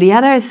feeling to the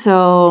other,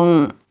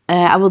 so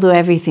I will do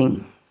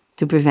everything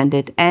to prevent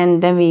it.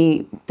 And then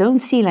we don't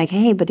see like,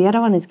 hey, but the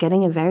other one is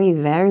getting a very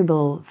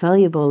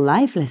valuable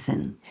life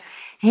lesson.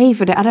 Hey,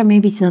 for the other,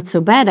 maybe it's not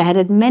so bad. I had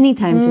it many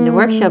times in the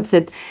workshops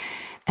that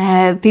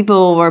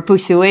people were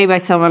pushed away by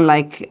someone,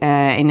 like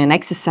in an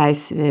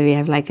exercise. We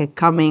have like a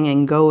coming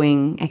and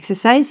going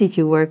exercise that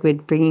you work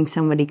with bringing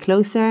somebody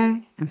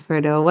closer and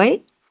further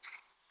away.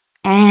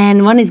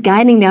 And one is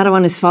guiding, the other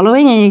one is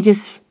following, and you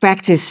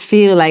just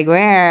feel like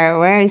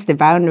where is the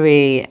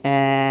boundary?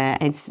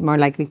 It's more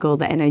like we call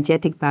the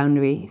energetic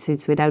boundary, so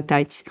it's without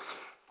touch.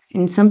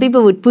 And some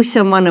people would push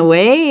someone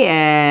away,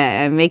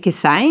 make a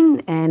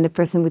sign, and the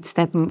person would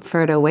step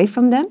further away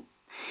from them.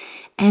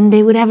 And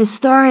they would have a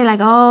story like,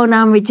 now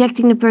I'm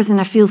rejecting the person,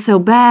 I feel so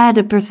bad,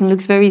 the person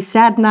looks very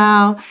sad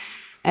now.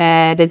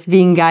 That's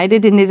being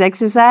guided in this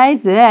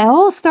exercise, the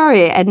whole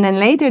story. And then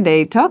later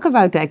they talk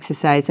about the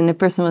exercise, and the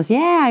person was,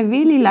 I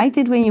really liked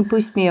it when you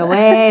pushed me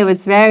away. It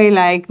was very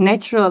like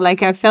natural,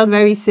 like I felt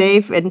very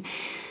safe. And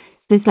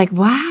it's like,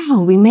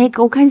 wow, we make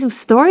all kinds of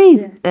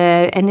stories,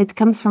 and it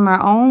comes from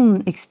our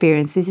own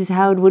experience. This is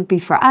how it would be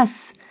for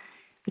us,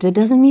 but it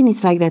doesn't mean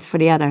it's like that for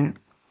the other.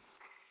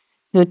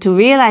 So to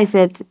realize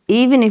that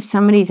even if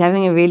somebody's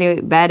having a really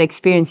bad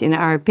experience, in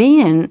our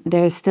opinion,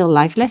 there's still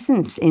life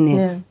lessons in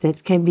it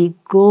that can be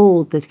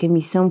gold, that can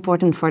be so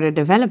important for their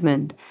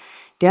development.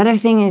 The other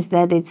thing is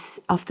that it's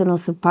often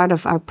also part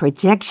of our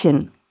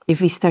projection.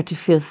 If we start to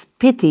feel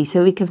pity,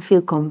 so we can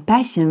feel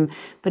compassion,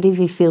 but if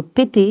we feel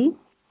pity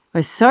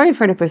or sorry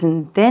for the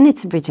person, then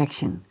it's a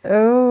projection.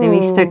 Then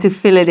we start to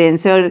fill it in.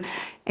 So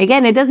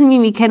again, it doesn't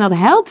mean we cannot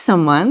help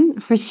someone,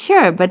 for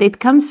sure, but it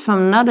comes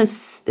from not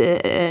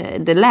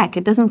the lack.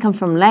 It doesn't come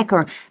from lack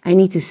or I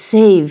need to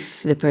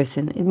save the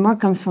person. It more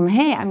comes from,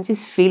 hey, I'm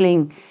just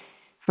feeling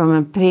from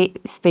a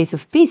space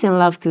of peace and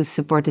love to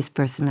support this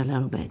person a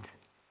little bit.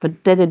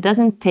 But that it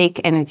doesn't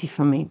take energy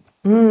from me.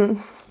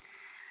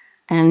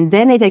 And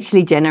then it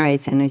actually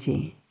generates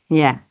energy.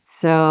 Yeah.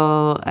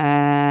 So,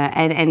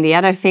 and the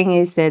other thing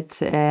is that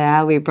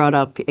how we brought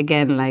up,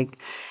 again, like,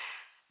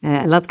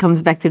 a lot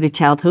comes back to the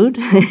childhood.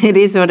 It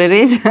is what it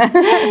is.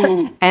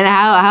 And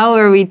how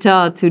are we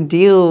taught to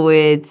deal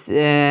with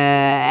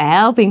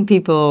helping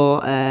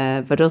people,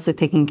 but also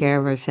taking care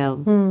of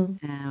ourselves?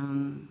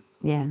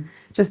 Yeah.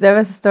 Just there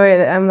was a story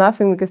that I'm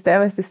laughing because there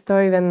was this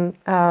story when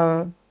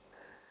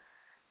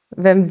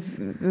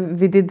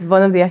we did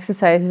one of the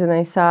exercises and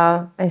I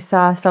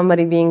saw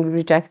somebody being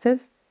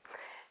rejected.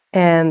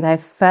 And I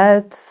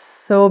felt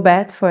so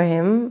bad for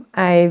him.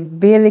 I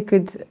barely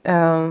could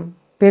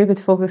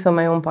focus on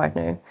my own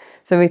partner.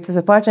 So it was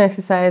a partner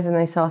exercise, and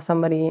I saw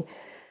somebody's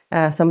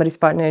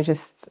partner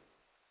just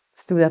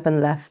stood up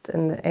and left,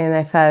 and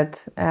I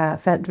felt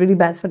really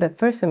bad for that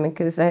person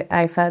because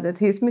I felt that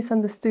he's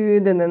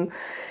misunderstood,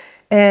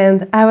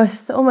 and I was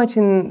so much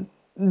in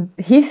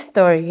his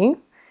story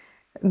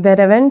that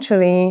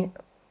eventually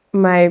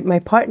my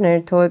partner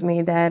told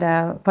me that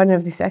partner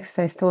of this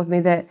exercise told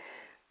me that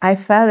I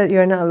felt that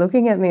you're not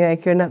looking at me,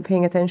 like you're not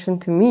paying attention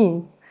to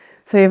me.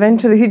 So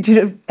eventually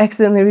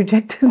accidentally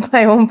rejected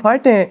my own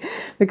partner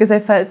because I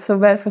felt so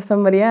bad for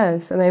somebody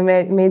else. And I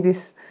made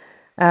this,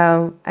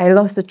 I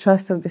lost the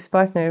trust of this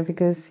partner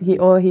because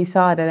he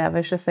saw that I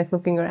was just like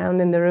looking around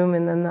in the room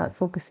and then not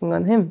focusing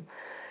on him.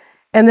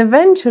 And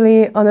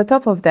eventually, on the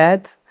top of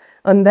that,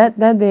 on that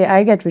day,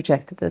 I get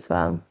rejected as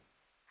well.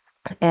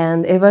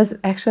 And it was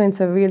actually,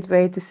 it's a weird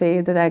way to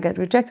say that I got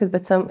rejected,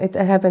 but it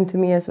happened to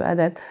me as well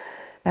that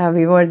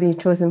we were the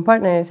chosen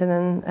partners, and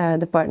then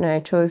the partner I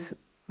chose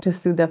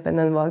just stood up and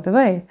then walked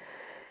away.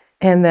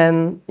 And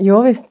then you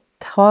always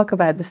talk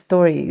about the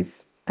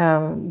stories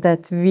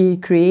that we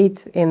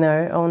create in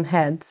our own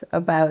heads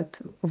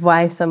about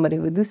why somebody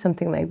would do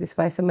something like this,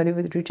 why somebody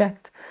would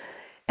reject.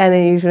 And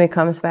it usually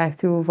comes back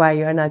to why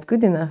you are not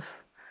good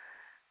enough.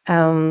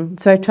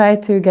 So I try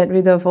to get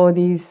rid of all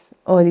these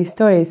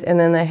stories. And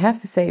then I have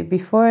to say,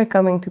 before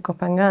coming to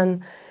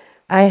Kopangan,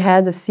 I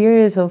had a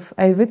series of,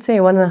 I would say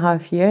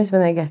 1.5 years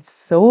when I got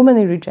so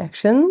many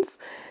rejections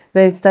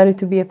that it started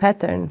to be a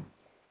pattern.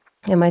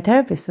 And my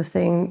therapist was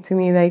saying to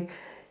me, like,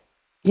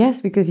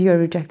 yes, because you are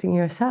rejecting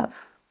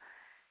yourself.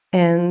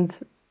 And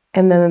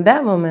then at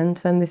that moment,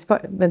 when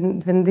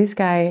this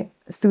guy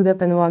stood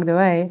up and walked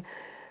away,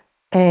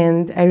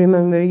 and I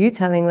remember you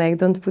telling, like,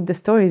 don't put the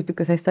stories,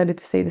 because I started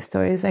to say the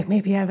stories, like,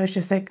 maybe I was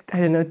just like, I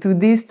don't know, to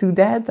this, to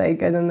that,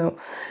 like, I don't know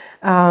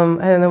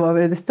what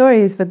were the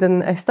stories, but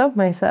then I stopped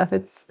myself.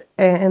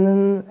 And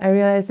then I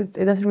realized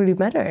it doesn't really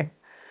matter.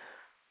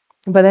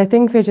 But I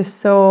think we're just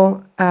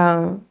so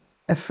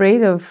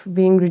afraid of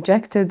being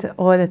rejected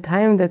all the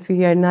time that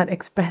we are not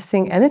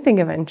expressing anything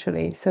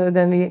eventually. So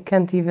then we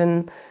can't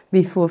even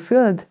be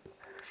fulfilled.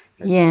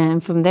 Yeah,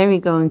 and from there we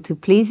go into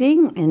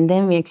pleasing, and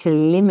then we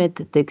actually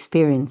limit the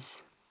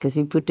experience because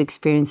we put the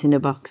experience in a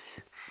box.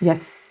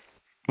 Yes.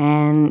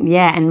 And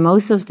yeah, and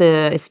most of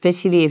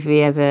especially if we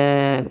have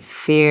a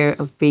fear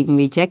of being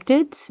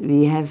rejected,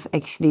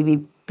 we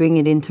bring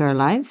it into our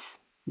lives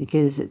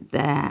because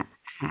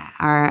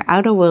our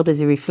outer world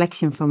is a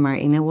reflection from our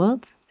inner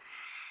world.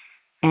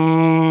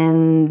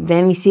 And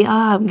then we see,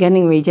 I'm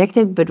getting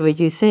rejected. But what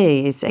you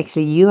say is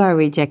actually you are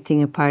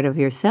rejecting a part of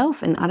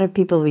yourself and other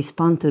people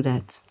respond to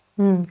that.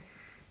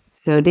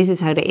 So this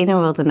is how the inner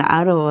world and the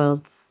outer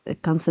world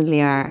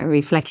constantly are a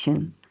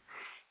reflection.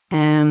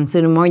 So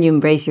the more you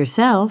embrace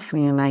yourself,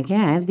 and you're like,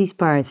 yeah, I have these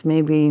parts.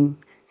 Maybe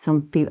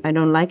some people, I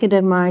don't like it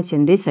that much.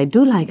 And this I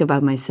do like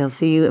about myself.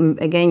 So you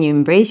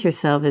embrace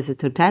yourself as a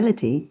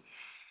totality.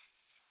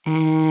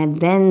 And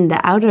then the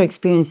outer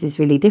experience is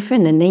really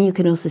different. And then you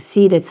can also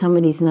see that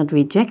somebody's not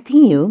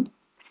rejecting you.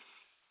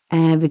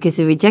 Because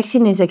the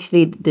rejection is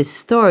actually the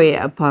story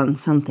upon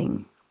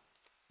something.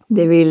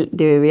 The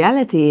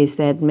reality is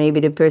that maybe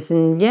the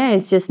person,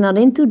 is just not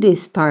into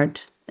this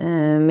part.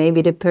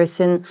 Maybe the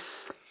person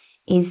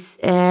is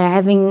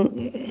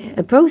having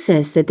a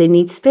process that they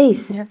need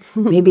space. Yeah.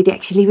 Maybe they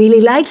actually really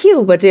like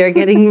you, but they're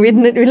getting a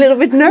little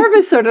bit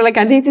nervous, sort of like,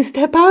 I need to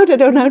step out, I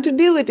don't know how to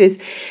deal with this.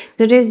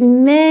 So there's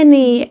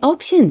many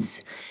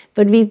options,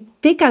 but we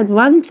pick out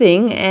one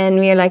thing and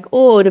we are like,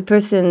 oh, the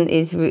person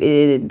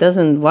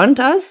doesn't want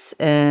us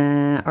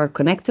or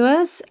connect to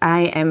us.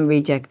 I am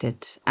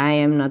rejected. I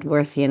am not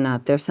worthy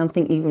enough. There's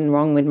something even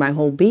wrong with my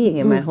whole being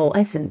and my whole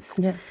essence.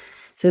 Yeah.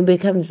 So it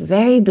becomes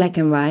very black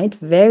and white,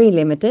 very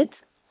limited.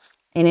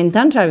 And in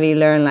Tantra, we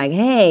learn like,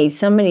 hey,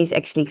 somebody's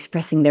actually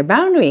expressing their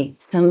boundary.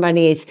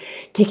 Somebody is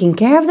taking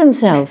care of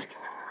themselves.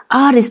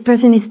 Oh, this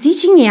person is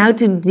teaching me how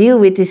to deal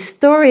with this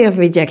story of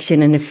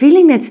rejection and the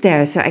feeling that's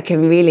there, so I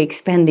can really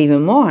expand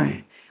even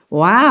more.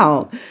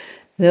 Wow.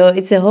 So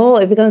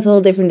it becomes a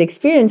whole different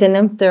experience. And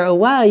after a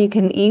while, you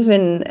can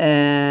even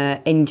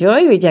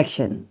enjoy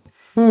rejection.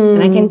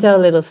 And I can tell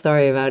a little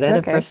story about that,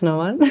 Okay. a personal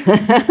one.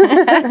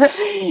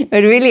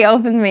 It really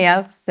opened me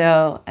up.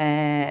 So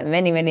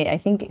many, I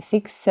think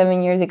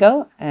 6-7 years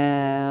ago,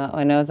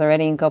 when I was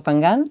already in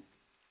Kopangan,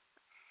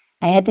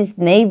 I had this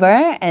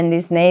neighbor, and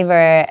this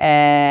neighbor,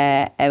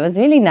 it was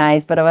really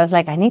nice, but I was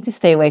like, I need to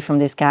stay away from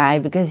this guy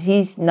because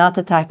he's not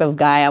the type of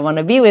guy I want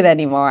to be with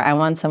anymore. I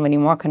want somebody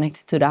more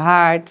connected to the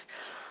heart,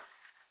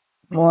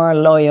 more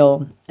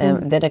loyal,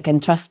 that I can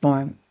trust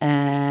more.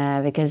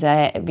 Because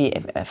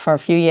for a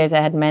few years,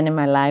 I had men in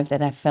my life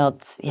that I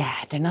felt,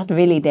 they're not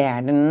really there.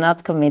 They're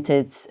not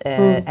committed.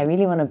 I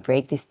really want to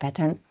break this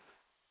pattern.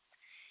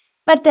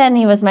 But then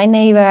he was my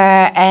neighbor,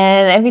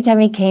 and every time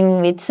he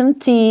came with some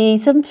tea,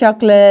 some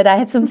chocolate, I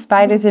had some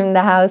spiders in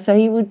the house, so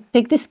he would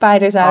take the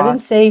spiders out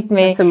and save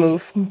me. That's a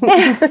move.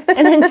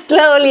 And then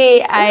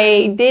slowly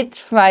I did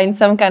find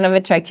some kind of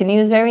attraction. He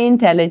was very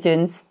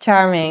intelligent,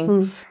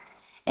 charming.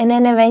 And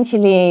then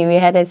eventually we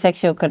had a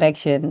sexual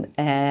connection,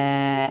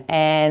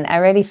 and I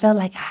already felt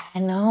like,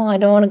 no, I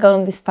don't want to go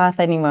on this path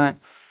anymore.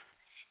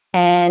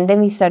 And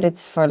then we started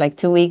for like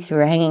 2 weeks. We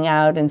were hanging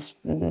out and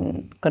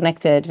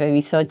connected.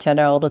 We saw each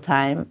other all the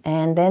time.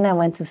 And then I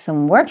went to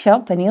some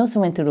workshop, and he also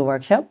went to the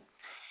workshop.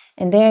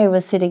 And there he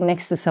was sitting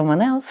next to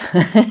someone else.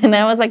 And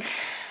I was like,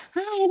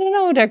 I don't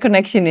know what our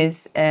connection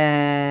is.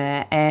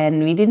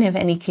 And we didn't have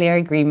any clear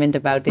agreement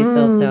about this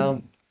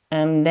also.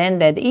 And then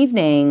that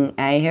evening,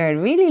 I heard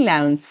really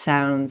loud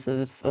sounds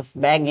of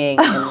banging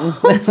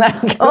and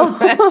like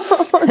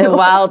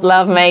wild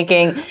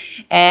lovemaking.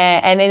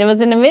 And it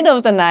was in the middle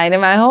of the night,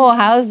 and my whole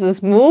house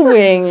was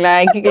moving,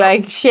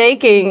 like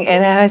shaking.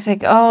 And I was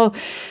like, "Oh,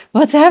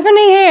 what's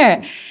happening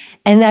here?"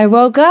 And I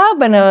woke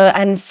up,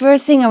 and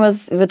first thing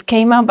what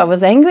came up, I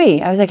was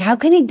angry. I was like, "How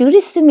can he do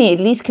this to me? At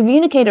least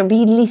communicate, or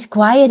be at least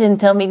quiet and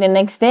tell me the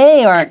next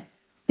day, or."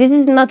 This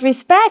is not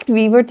respect.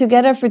 We were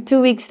together for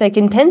 2 weeks, like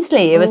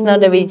intensely. It was not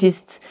that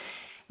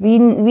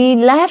we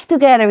laughed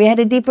together. We had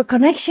a deeper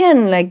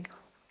connection. Like,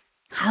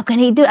 how can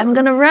he do? I'm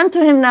gonna run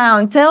to him now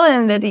and tell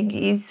him that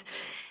he's.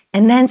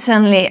 And then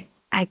suddenly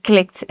I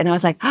clicked, and I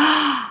was like,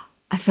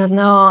 I felt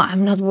no,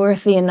 I'm not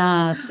worthy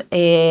enough.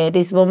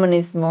 This woman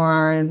is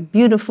more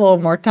beautiful,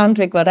 more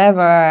tantric,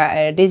 whatever.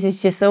 This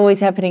is just always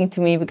happening to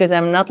me because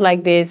I'm not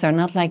like this or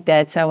not like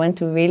that. So I went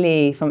to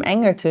really from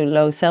anger to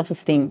low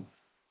self-esteem.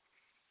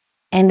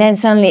 And then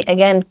suddenly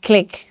again,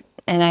 click.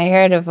 And I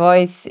heard a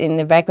voice in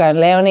the background,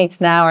 Leonie,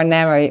 it's now or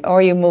never.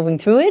 Or you're moving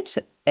through it,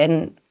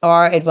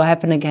 or it will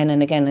happen again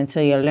and again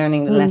until you're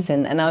learning the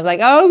lesson. And I was like,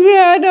 oh,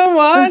 yeah, I don't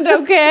want,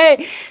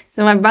 okay.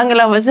 So my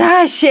bungalow was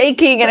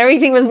shaking and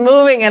everything was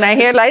moving. And I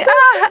hear like,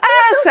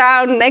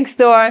 sound next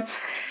door.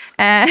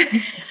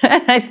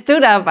 I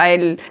stood up.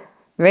 I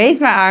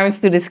raised my arms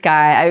to the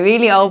sky. I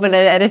really opened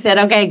it and I said,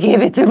 okay,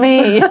 give it to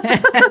me.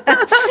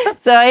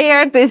 So I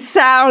heard this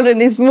sound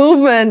and this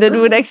movement that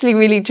would actually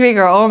really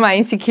trigger all my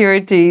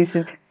insecurities.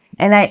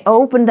 And I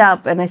opened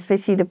up, and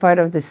especially the part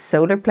of the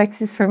solar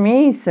plexus for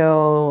me.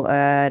 So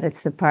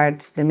that's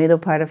the middle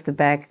part of the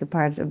back, the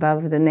part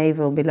above the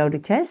navel, below the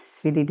chest.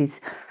 It's really this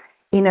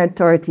inner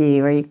authority,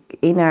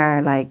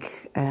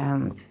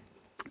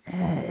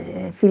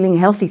 feeling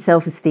healthy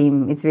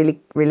self-esteem. It's really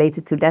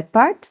related to that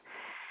part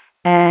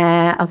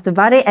of the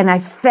body, and I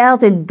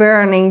felt it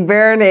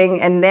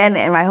burning, and then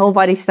my whole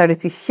body started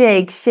to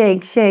shake,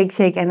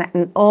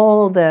 and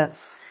all the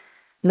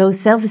low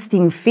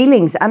self-esteem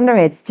feelings under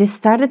it just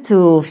started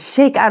to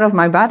shake out of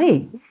my body.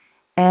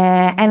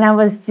 And I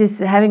was just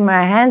having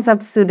my hands up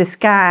to the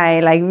sky,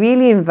 like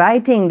really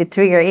inviting the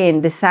trigger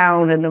in, the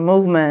sound and the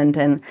movement,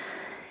 and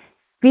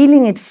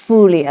feeling it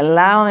fully,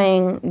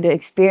 allowing the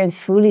experience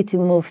fully to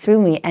move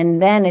through me.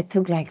 And then it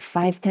took like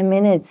 5-10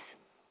 minutes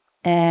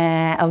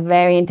of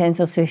very intense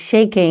also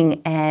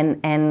shaking and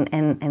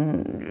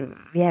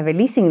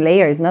releasing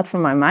layers, not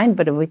from my mind,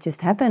 but it would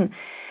just happen.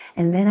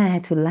 And then I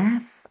had to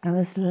laugh. I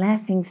was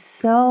laughing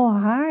so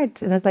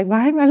hard. And I was like,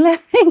 why am I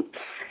laughing?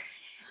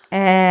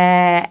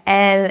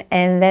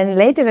 And then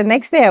later the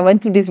next day I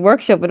went to this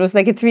workshop. It was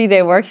like a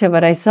 3-day workshop,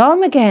 but I saw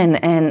him again,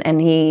 and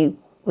he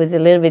was a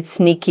little bit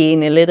sneaky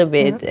and a little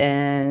bit.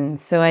 And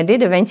so I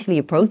did eventually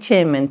approach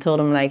him and told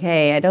him like,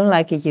 hey, I don't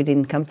like it. You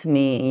didn't come to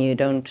me and you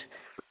don't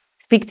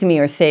speak to me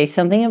or say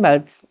something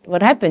about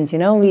what happens.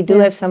 We do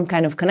have some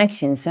kind of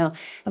connection. So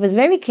I was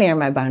very clear on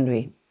my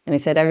boundary. And I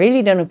said, I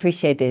really don't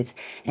appreciate it.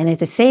 And at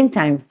the same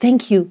time,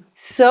 thank you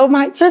so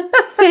much.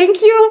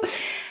 Thank you.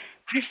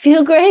 I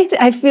feel great.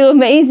 I feel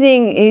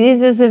amazing. It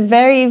is just a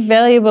very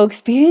valuable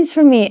experience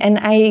for me. And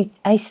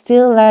I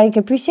still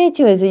appreciate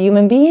you as a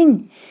human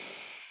being.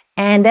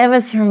 And that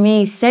was for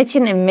me such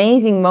an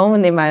amazing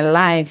moment in my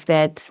life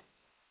that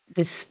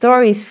the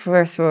stories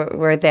first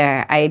were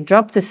there. I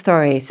dropped the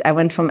stories. I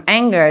went from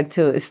anger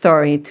to a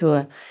story to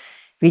a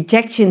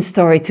rejection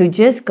story to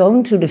just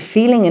going to the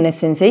feeling and the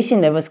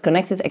sensation that was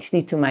connected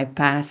actually to my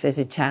past as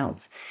a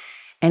child.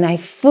 And I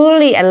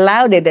fully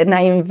allowed it, and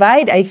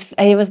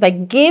I was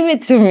like, give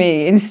it to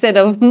me, instead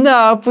of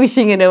no,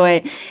 pushing it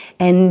away.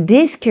 And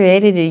this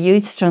created a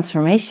huge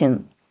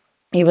transformation.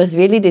 It was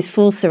really this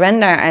full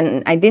surrender,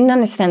 and I didn't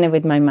understand it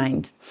with my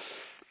mind.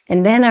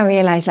 And then I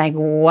realized, like,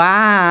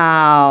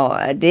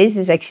 wow, this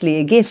is actually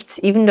a gift,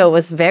 even though it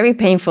was very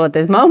painful at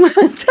this moment.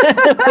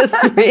 It was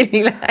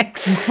really like,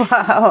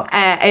 wow.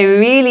 It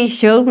really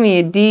showed me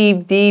a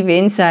deep, deep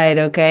insight.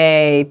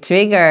 Okay,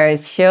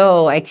 triggers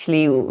show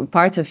actually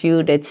parts of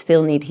you that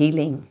still need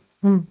healing.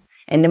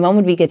 And the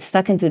moment we get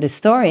stuck into the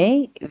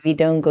story, we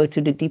don't go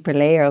to the deeper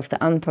layer of the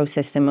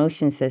unprocessed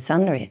emotions that's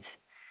under it.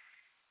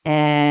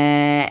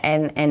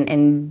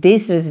 And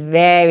this was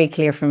very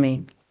clear for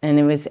me. And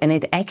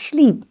it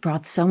actually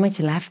brought so much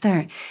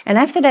laughter. And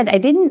after that,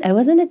 I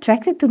wasn't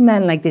attracted to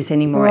men like this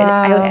anymore.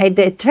 Wow.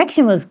 The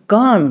attraction was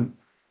gone.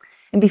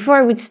 And before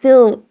I would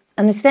still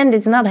understand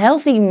it's not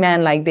healthy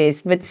men like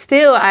this, but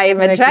still I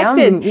am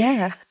attracted.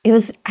 Yeah.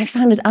 I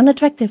found it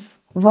unattractive.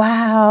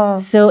 Wow.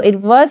 So it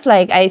was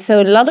like,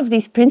 so a lot of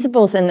these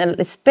principles, and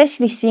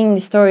especially seeing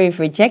the story of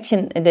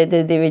rejection,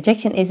 the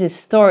rejection is a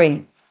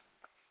story.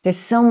 There's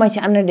so much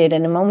under it,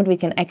 and the moment we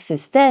can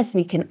access this,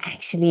 we can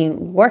actually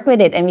work with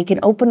it, and we can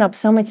open up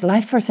so much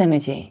life force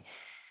energy.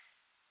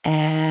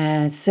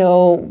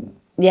 So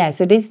these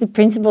are the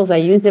principles I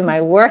use in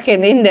my work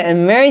and in the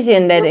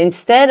immersion, that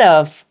instead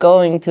of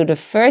going to the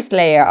first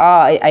layer,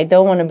 I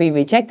don't want to be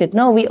rejected.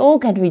 No, we all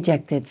get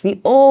rejected.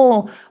 We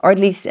all, or at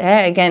least,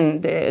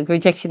 again, the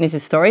rejection is a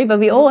story, but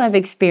we all have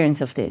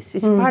experience of this.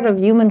 It's part of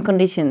human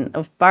condition,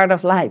 part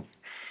of life.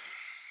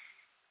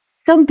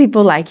 Some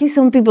people like you,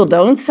 some people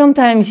don't.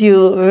 Sometimes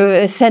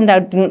you send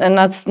out a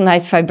not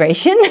nice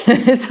vibration.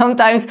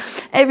 Sometimes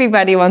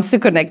everybody wants to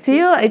connect to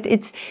you.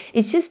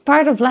 It's just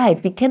part of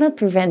life. We cannot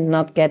prevent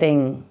not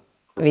getting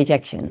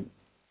rejection.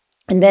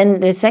 And then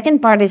the second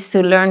part is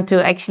to learn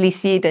to actually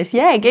see it as,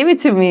 give it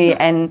to me,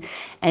 and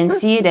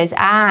see it as,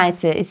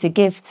 it's a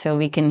gift, so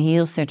we can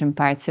heal certain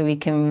parts, so we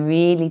can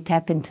really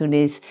tap into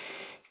this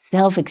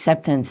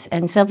self-acceptance.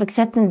 And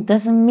self-acceptance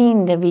doesn't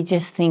mean that we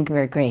just think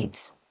we're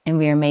great and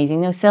we're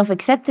amazing. No,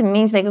 self-acceptance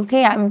means like,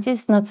 okay, I'm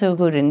just not so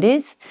good in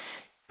this.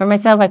 For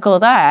myself, I call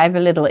it, I have a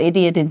little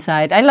idiot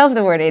inside. I love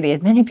the word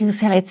idiot. Many people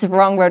say it's the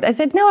wrong word. I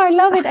said, no, I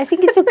love it. I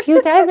think it's so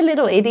cute. I have a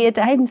little idiot.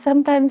 I'm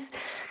sometimes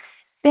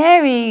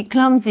very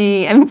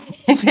clumsy and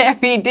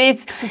very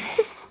this.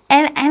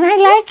 And I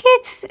like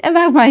it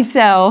about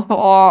myself,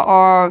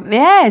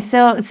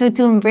 so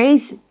to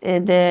embrace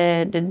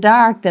the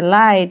dark, the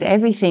light,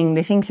 everything,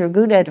 the things we're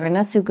good at, we're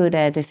not so good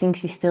at, the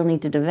things we still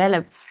need to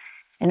develop.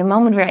 And the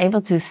moment we're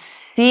able to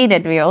see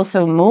that we're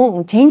also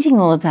changing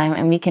all the time,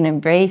 and we can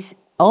embrace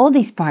all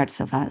these parts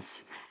of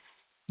us,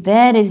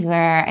 that is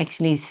where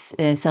actually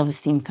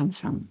self-esteem comes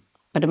from.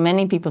 But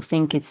many people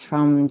think it's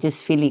from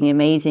just feeling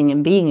amazing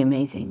and being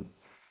amazing.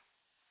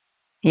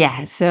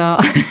 Yeah, so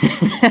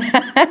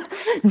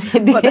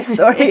What a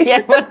story.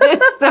 Yeah, what a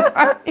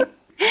story.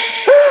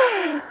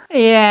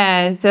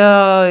 Yeah,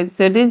 so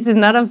this is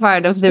another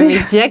part of the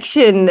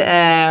rejection,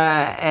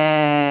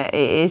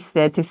 is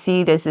that to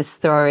see it as a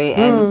story.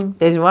 And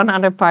there's one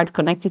other part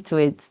connected to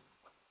it.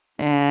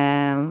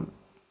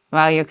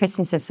 Wow, your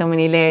questions have so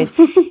many layers.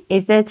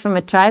 Is that from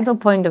a tribal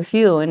point of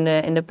view, in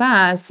the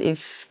past,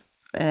 if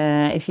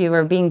you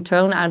were being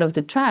thrown out of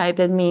the tribe,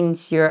 that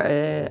means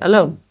you're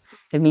alone.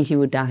 That means you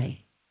would die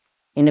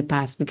in the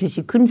past, because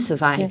you couldn't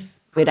survive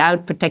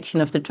without protection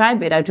of the tribe,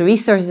 without the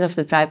resources of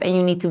the tribe, and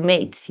you need to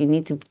mate, you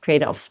need to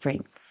create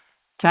offspring.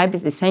 Tribe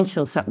is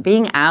essential, so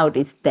being out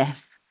is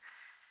death.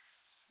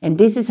 And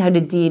this is how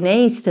the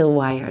DNA is still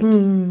wired,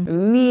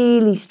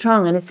 really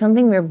strong, and it's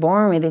something we're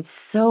born with. It's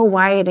so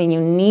wired, and you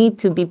need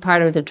to be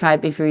part of the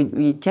tribe. If you're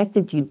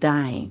rejected, you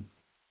die.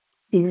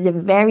 This is a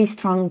very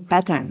strong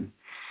pattern.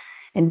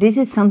 And this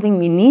is something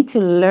we need to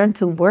learn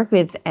to work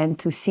with, and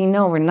to see,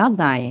 no, we're not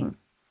dying.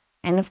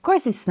 And of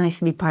course, it's nice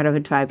to be part of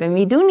a tribe, and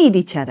we do need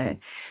each other,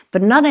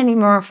 but not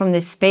anymore from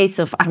this space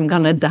of, I'm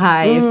gonna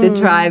die of the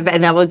tribe,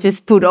 and I will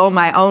just put all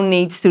my own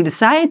needs to the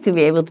side to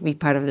be able to be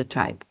part of the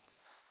tribe.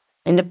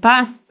 In the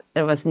past,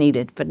 it was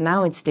needed, but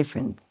now it's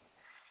different.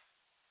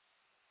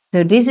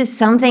 So this is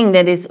something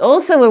that is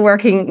also we're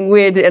working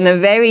with on a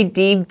very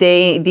deep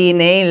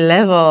DNA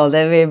level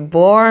that we're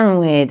born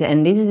with.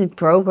 And this is a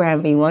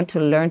program we want to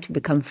learn to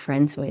become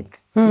friends with.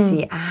 To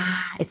see,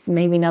 it's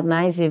maybe not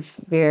nice if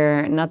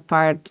we're not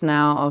part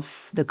now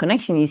of the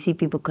connection. You see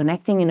people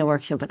connecting in the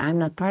workshop, but I'm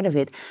not part of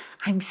it.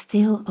 I'm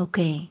still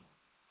okay.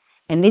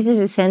 And this is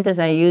a sentence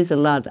I use a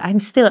lot. I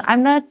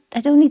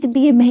don't need to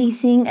be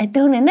amazing.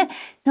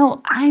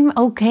 No, I'm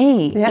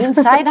okay. Yeah.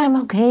 Inside, I'm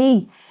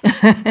okay.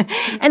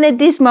 And at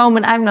this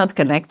moment, I'm not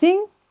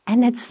connecting,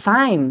 and that's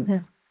fine. Yeah.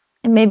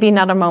 And maybe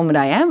another moment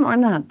I am or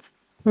not.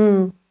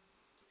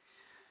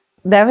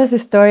 There was a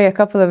story a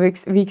couple of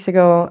weeks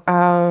ago.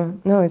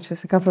 No, it's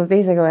just a couple of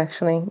days ago,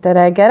 actually, that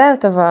I get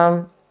out of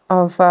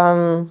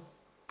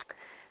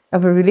a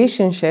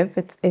relationship.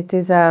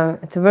 It's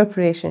a work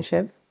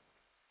relationship,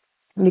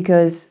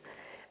 because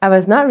I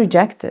was not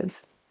rejected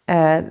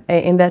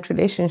in that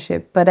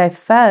relationship, but I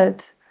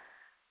felt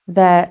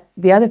that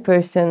the other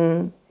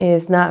person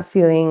is not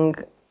feeling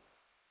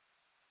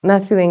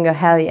a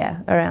hell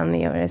yeah around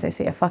me, or as I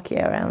say, a fuck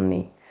yeah around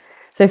me.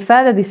 So I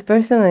felt that this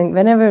person, and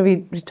whenever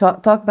we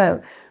talk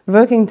about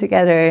working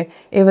together,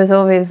 it was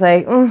always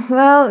like,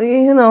 well,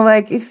 you know,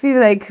 like if you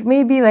like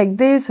maybe like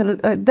this or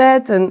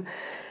that. And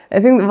I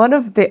think one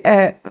of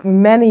the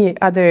many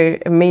other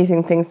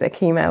amazing things that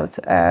came out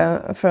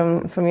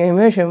from your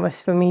immersion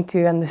was for me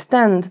to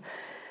understand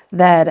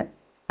that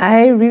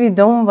I really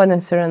don't want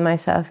to surround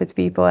myself with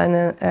people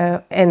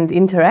and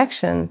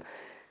interaction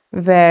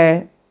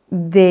where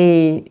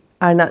they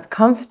are not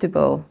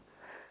comfortable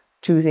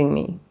choosing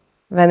me,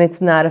 when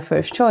it's not a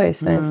first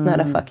choice, when it's not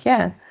a fuck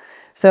yeah.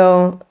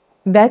 So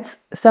that's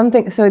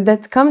something, so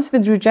that comes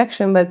with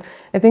rejection, but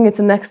I think it's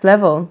a next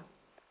level.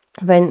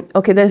 When,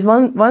 okay, there's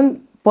one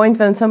point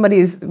when somebody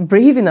is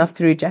brave enough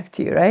to reject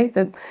you, right?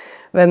 That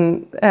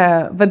when,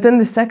 but then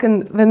the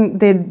second, when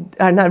they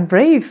are not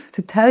brave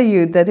to tell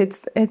you that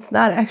it's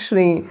not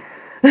actually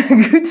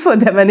good for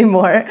them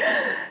anymore.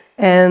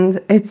 And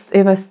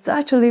it was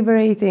such a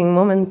liberating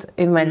moment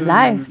in my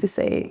life to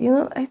say, you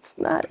know, it's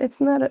not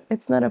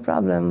a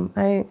problem.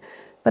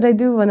 But I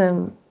do want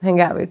to hang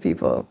out with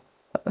people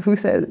who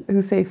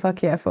say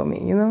fuck yeah for me,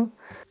 you know?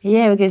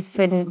 Yeah, because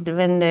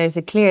when there's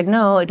a clear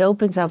no, it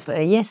opens up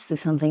a yes to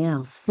something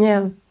else.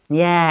 Yeah.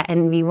 Yeah,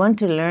 and we want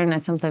to learn,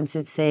 and sometimes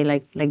it's say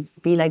like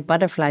be like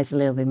butterflies a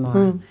little bit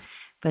more.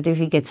 But if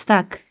we get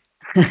stuck,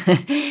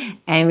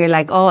 and we're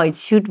like, oh, it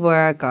should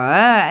work, or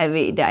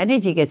the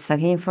energy gets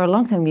stuck. And for a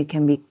long time, you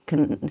can be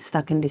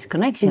stuck in this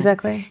connection.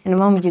 Exactly. And the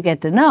moment you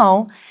get the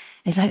no,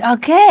 it's like,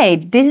 okay,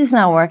 this is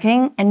not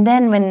working. And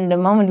then when the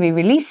moment we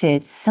release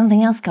it,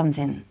 something else comes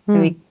in.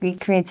 So we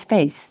create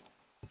space.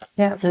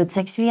 Yeah. So it's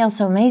actually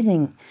also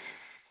amazing.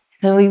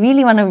 So we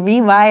really want to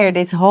rewire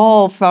this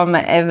whole from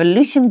an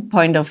evolution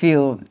point of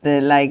view,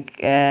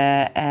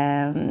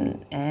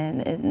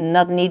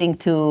 not needing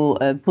to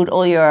put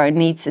all your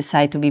needs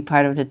aside to be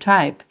part of the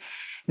tribe.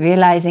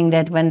 Realizing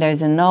that when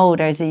there's a no,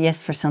 there's a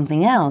yes for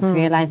something else.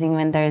 Realizing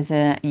when there's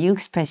you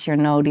express your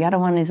no, the other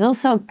one is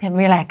also can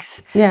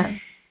relax. Yeah.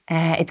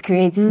 It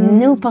creates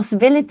new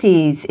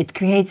possibilities. It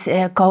creates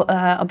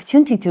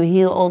opportunity to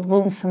heal old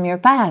wounds from your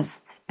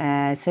past.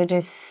 So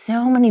there's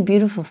so many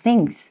beautiful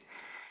things.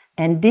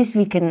 And this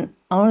we can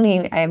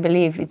only, I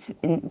believe, it's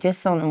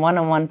just on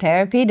one-on-one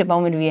therapy. The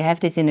moment we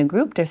have this in a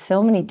group, there's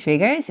so many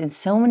triggers and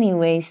so many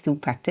ways to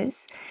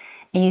practice.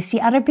 And you see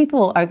other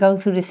people are going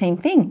through the same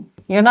thing.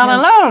 You're not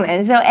alone.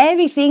 And so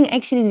everything,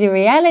 actually the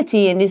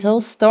reality and this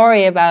whole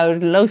story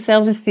about low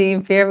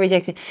self-esteem, fear of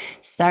rejection,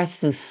 starts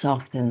to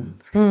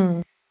soften.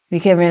 We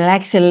can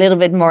relax a little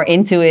bit more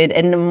into it.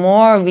 And the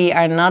more we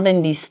are not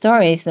in these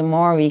stories, the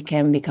more we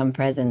can become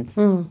present.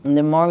 And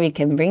the more we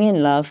can bring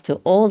in love to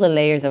all the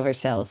layers of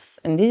ourselves.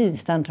 And this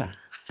is Tantra.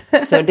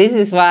 So this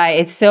is why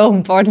it's so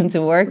important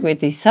to work with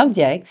these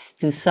subjects,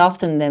 to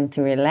soften them,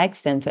 to relax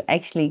them, to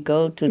actually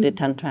go to the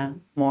Tantra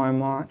more and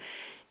more,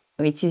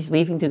 which is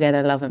weaving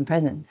together love and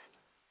presence.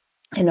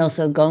 And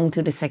also going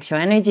to the sexual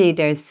energy.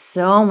 There's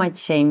so much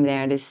shame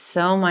there. There's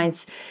so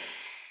much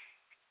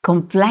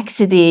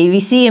complexity. We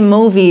see in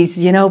movies,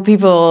 you know,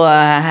 people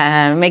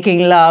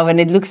making love, and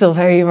it looks so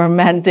very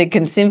romantic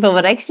and simple.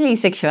 But actually,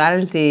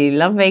 sexuality,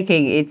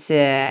 lovemaking, it's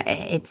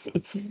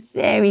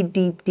very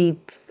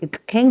deep.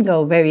 It can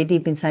go very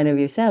deep inside of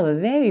yourself, a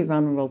very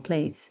vulnerable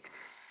place.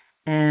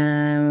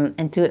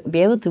 And to be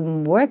able to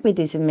work with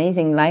this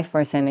amazing life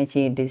force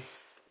energy,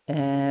 this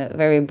where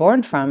we're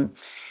born from,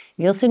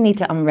 we also need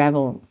to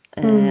unravel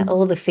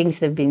all the things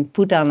that have been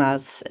put on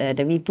us,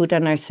 that we put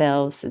on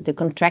ourselves, the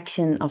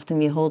contraction often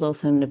we hold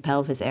also in the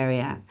pelvis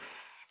area,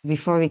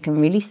 before we can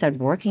really start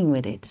working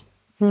with it.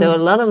 So a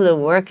lot of the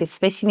work,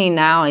 especially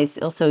now, is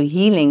also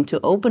healing,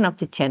 to open up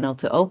the channel,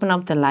 to open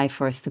up the life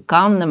force, to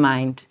calm the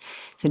mind.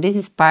 So this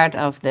is part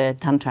of the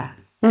Tantra,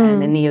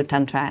 the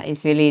Neo-Tantra.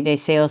 It's really, they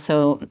say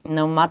also,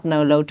 no mud,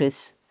 no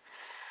lotus.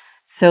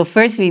 So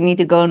first we need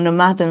to go on the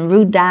mat and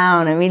root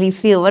down and really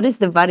feel what is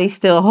the body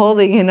still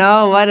holding, you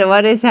know,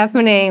 what is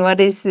happening, what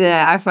is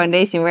our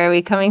foundation, where are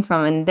we coming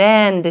from? And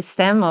then the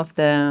stem of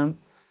the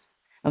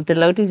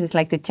lotus is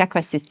like the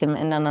chakra system,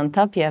 and then on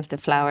top you have the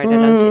flower, the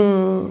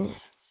lotus.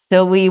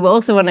 So we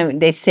also want to,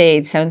 they say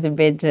it sounds a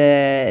bit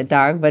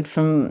dark, but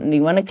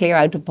we want to clear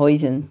out the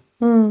poison.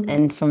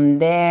 And from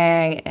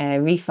there,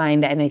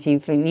 refine the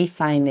energy,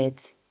 refine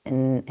it,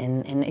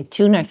 and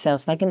attune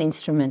ourselves like an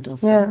instrument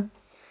also. Yeah.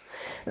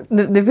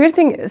 The weird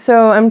thing,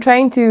 so I'm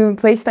trying to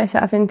place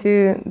myself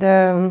into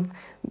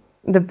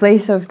the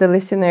place of the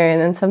listener, and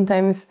then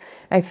sometimes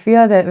I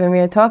feel that when we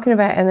are talking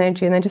about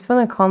energy, and I just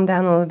want to calm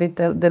down a little bit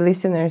the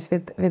listeners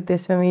with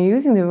this, when we're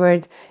using the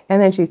word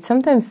energy, it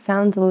sometimes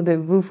sounds a little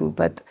bit woo-woo,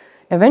 but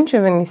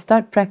eventually when you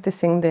start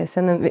practicing this,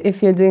 and then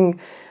if you're doing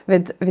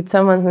with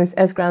someone who's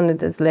as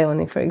grounded as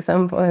Leonie, for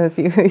example, as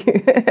you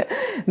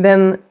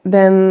then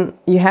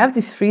you have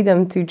this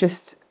freedom to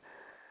just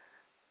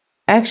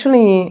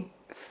actually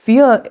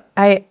feel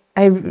I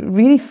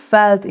really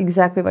felt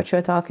exactly what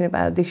you're talking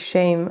about, this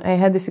shame. I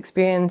had this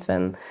experience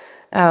when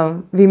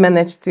we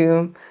managed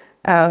to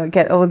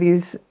get all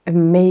these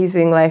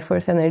amazing life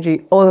force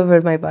energy all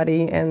over my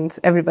body, and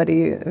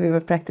everybody, we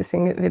were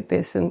practicing it with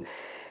this, and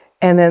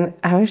then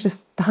I was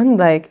just stunned,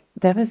 like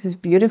there was this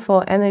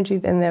beautiful energy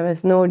and there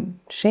was no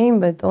shame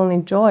but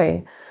only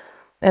joy,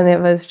 and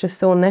it was just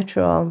so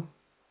natural.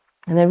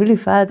 And I really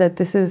felt that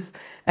this is,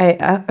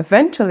 I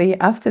eventually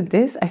after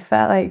this, I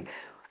felt like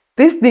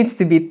this needs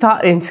to be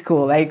taught in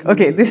school. Like,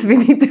 okay, this, we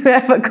need to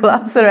have a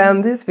class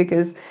around this,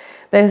 because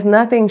there's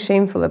nothing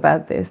shameful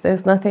about this.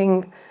 There's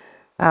nothing,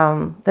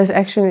 there's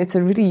actually, it's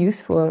a really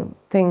useful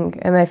thing.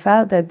 And I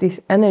felt that this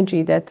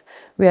energy that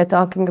we are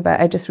talking about,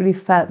 I just really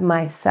felt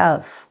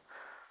myself.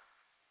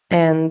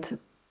 And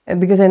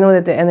because I know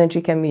that the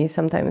energy can be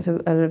sometimes a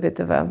little bit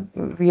of a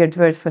weird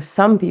word for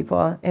some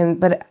people,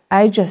 but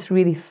I just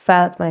really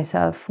felt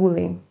myself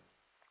fully.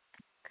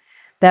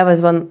 That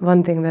was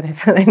one thing that I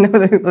felt. I know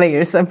the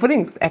layers. I'm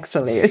putting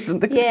extra layers in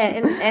the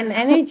and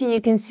energy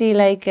you can see,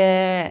 like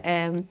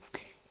when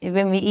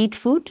we eat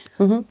food,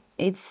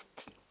 it's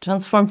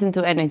transformed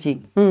into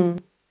energy.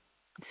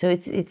 So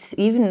it's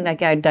even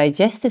like our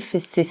digestive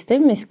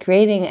system is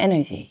creating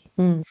energy.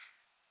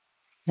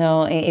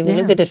 So if you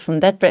look at it from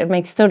that, it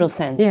makes total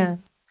sense. Yeah.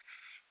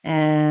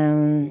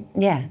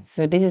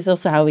 So this is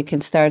also how we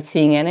can start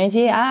seeing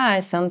energy.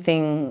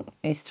 Something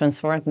is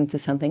transformed into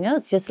something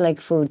else, just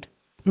like food.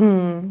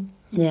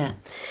 Yeah.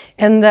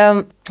 And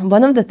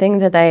one of the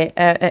things that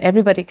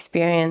everybody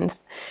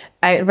experienced,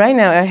 right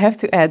now I have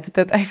to add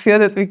that I feel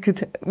that we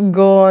could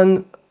go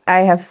on.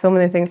 I have so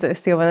many things that I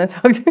still want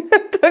to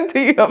talk to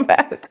you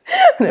about.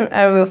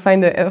 I will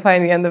find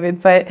the end of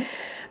it, but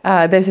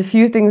there's a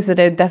few things that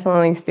I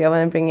definitely still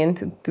want to bring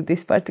into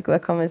this particular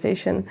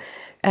conversation.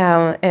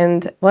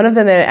 And one of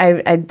them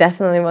that I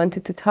definitely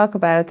wanted to talk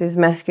about is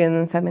masculine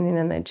and feminine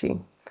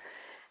energy.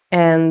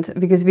 And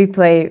because we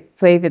play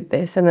with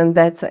this, and then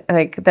that's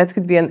like, that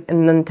could be an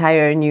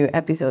entire new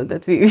episode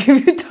that we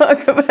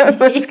talk about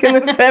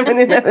masculine and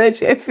feminine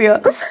energy, I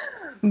feel.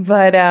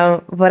 But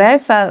what I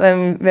felt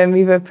when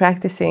we were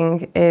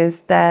practicing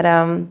is that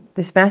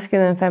this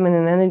masculine and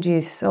feminine energy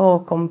is so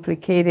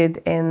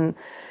complicated in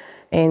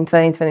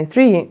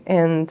 2023,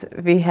 and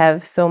we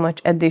have so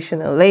much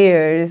additional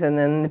layers, and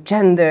then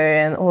gender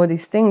and all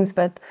these things.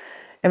 But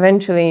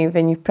eventually,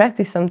 when you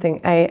practice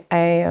something, I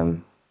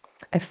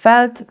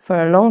felt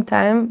for a long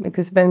time,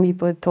 because when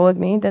people told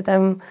me that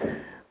I'm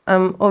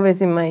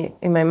always in my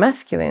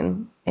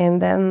masculine,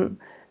 and then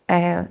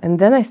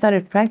I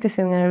started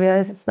practicing, and I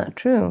realized it's not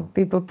true.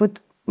 People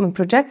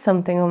project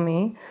something on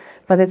me,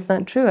 but it's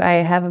not true.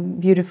 I have a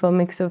beautiful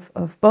mix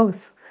of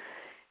both.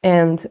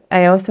 And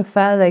I also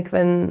felt like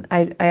when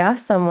I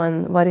asked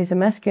someone what is a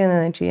masculine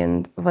energy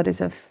and what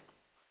is a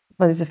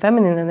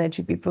feminine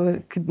energy,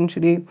 people couldn't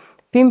really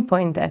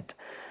pinpoint that.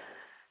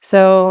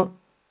 So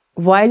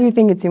why do you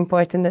think it's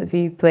important that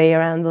we play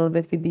around a little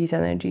bit with these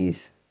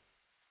energies?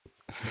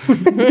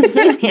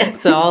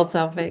 It's a whole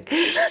topic.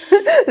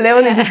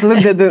 Leonie just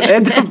looked at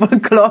the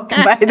clock,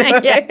 by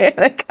the way.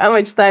 Like, how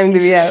much time do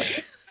we have?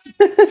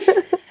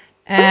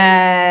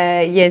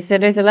 So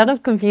there's a lot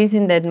of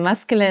confusion that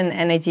masculine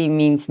energy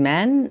means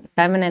man,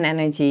 feminine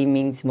energy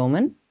means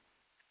woman.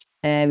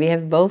 We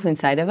have both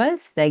inside of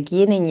us, like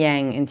yin and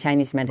yang in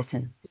Chinese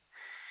medicine.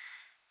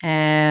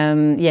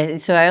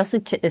 So I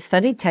also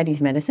studied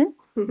Chinese medicine,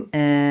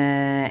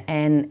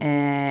 and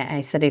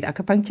I studied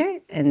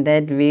acupuncture, and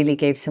that really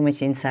gave so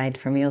much insight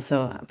for me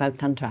also about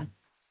Tantra.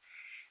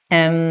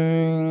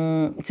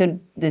 So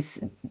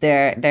there's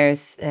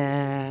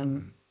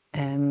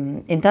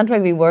in Tantra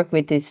we work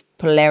with this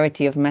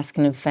polarity of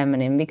masculine and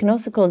feminine. We can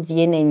also call it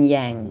yin and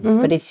yang,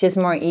 but it's just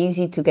more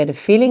easy to get a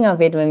feeling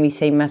of it when we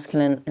say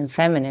masculine and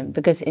feminine,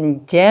 because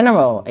in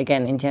general,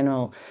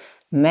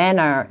 men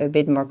are a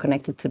bit more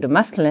connected to the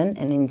masculine,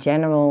 and in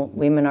general,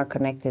 women are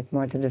connected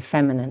more to the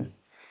feminine.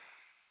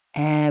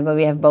 But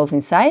we have both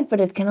inside, but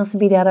it can also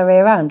be the other way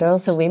around. There are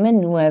also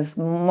women who have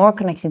more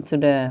connection to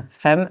the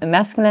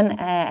masculine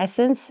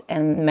essence,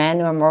 and men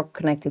who are more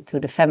connected to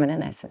the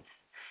feminine essence.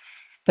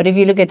 But if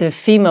you look at the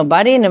female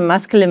body and the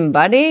masculine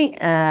body,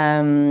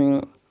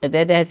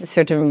 that has a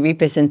certain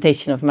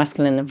representation of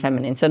masculine and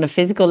feminine. So on a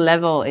physical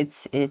level,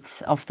 it's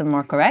often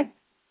more correct.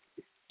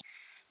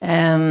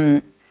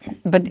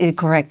 But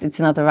correct, it's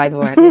not the right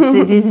word.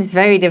 This is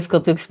very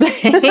difficult to explain,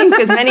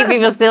 because many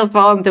people still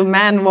fall into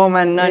man,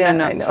 woman. No. I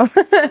know.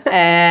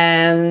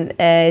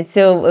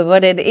 So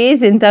what it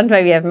is in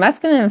Tantra, we have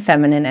masculine and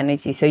feminine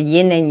energy. So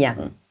yin and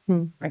yang,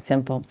 for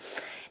example.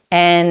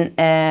 And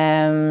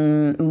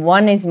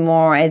one is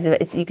more,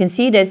 you can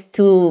see there's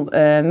two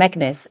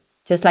magnets,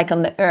 just like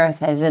on the Earth,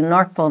 there's a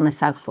North Pole and a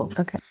South Pole.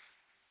 Okay.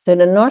 So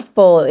the North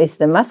Pole is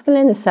the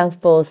masculine, the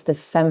South Pole is the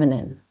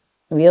feminine.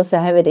 We also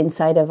have it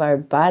inside of our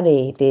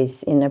body.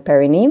 This in our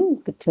perineum,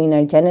 between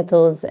our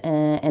genitals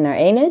and our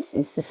anus,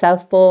 is the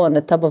South Pole. On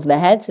the top of the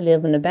head, a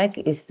little bit in the back,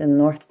 is the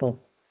North Pole.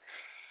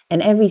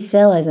 And every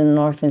cell has a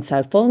North and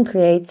South Pole and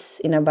creates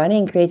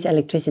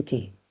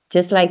electricity.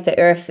 Just like the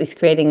Earth is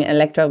creating an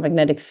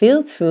electromagnetic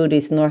field through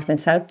this North and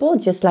South Pole,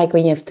 just like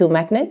when you have two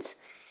magnets,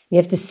 we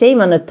have the same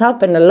on the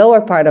top and the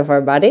lower part of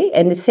our body,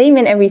 and the same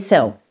in every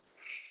cell.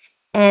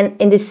 And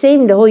in the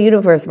same, the whole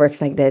universe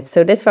works like that.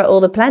 So that's why all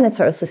the planets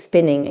are also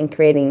spinning and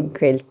creating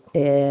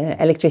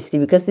electricity,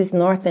 because this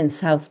North and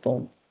South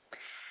Pole.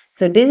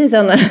 So this is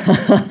on a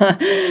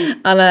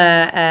on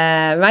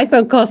a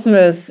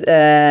microcosmos,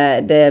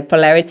 the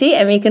polarity,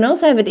 and we can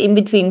also have it in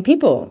between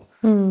people.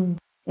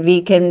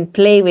 We can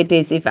play with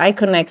this. If I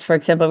connect, for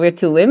example, we're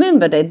two women,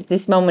 but at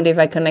this moment, if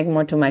I connect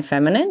more to my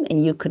feminine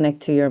and you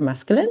connect to your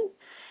masculine,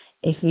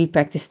 if we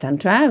practice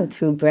Tantra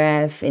through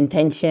breath,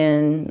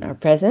 intention, or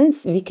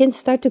presence, we can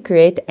start to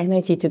create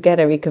energy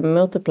together. We can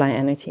multiply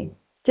energy,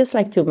 just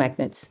like two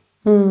magnets.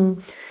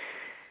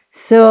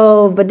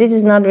 So, but this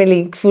is not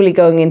really fully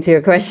going into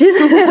your question.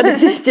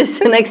 This is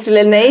just an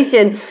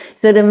explanation.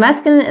 So the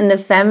masculine and the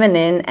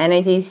feminine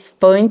energies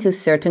point to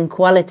certain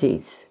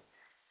qualities.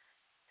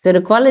 So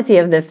the quality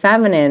of the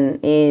feminine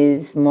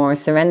is more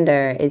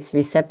surrender, it's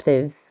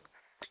receptive,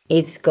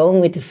 it's going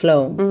with the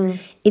flow.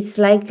 It's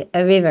like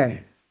a river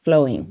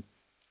flowing.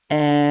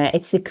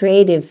 It's the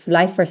creative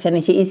life force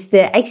energy. It's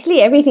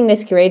actually everything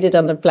that's created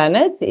on the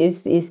planet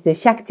is the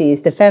Shakti,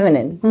 is the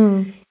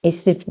feminine.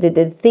 It's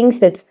the things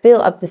that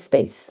fill up the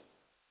space.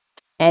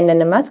 And then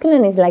the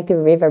masculine is like the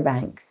river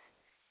banks.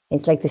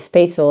 It's like the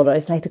space holder.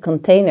 It's like the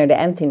container, the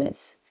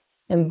emptiness.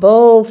 And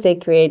both, they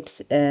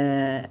create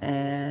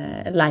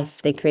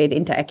life. They create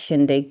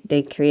interaction. They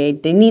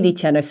need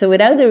each other. So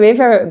without the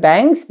river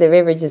banks, the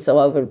river is just all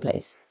over the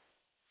place.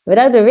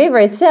 Without the river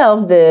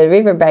itself, the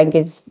riverbank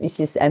is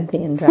just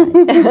empty and dry.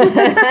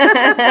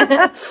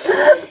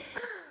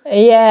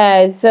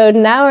 Yeah, so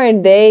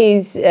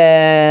nowadays,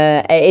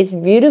 it's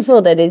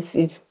beautiful that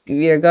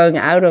we're going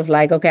out of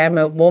like, okay, I'm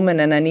a woman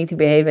and I need to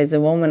behave as a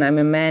woman. I'm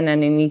a man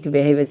and I need to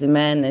behave as a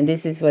man. And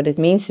this is what it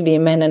means to be a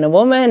man and a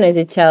woman. As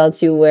a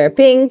child, you wear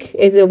pink.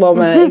 As a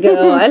woman, you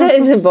go, and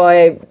as a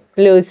boy,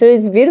 blue. So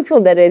it's beautiful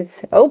that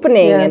it's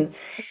opening. Yeah.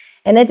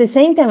 And at the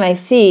same time, I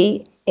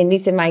see, and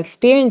this is my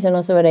experience and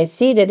also what I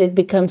see, that it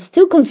becomes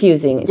too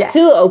confusing,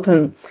 too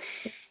open.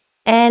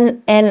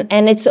 And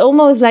it's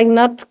almost like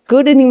not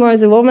good anymore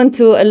as a woman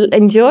to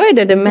enjoy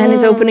that a man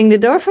is opening the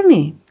door for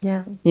me.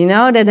 Yeah. You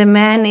know, that a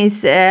man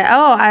is,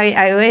 I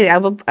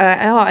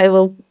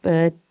will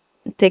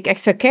take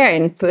extra care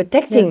in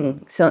protecting. Yeah.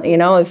 So, you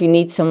know, if you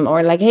need some,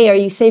 or like, hey, are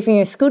you saving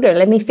your scooter?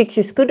 Let me fix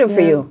your scooter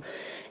for you.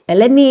 And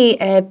let me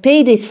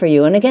pay this for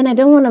you. And again, I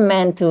don't want a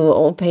man to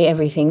all pay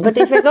everything. But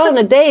if I go on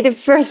a date the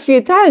first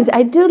few times,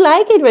 I do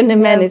like it when the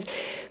man is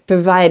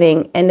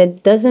providing. And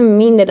it doesn't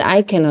mean that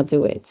I cannot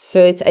do it.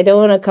 So I don't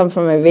want to come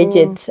from a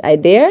rigid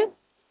idea.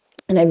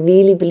 And I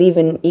really believe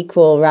in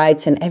equal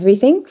rights and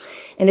everything.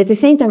 And at the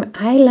same time,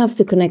 I love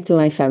to connect to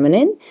my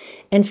feminine.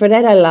 And for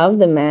that, I love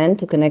the man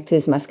to connect to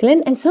his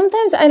masculine. And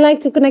sometimes I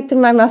like to connect to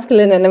my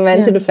masculine and the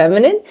man to the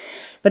feminine.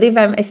 But if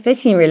I'm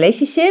especially in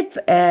relationship,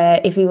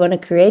 if we want to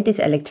create this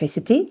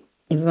electricity,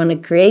 if we want to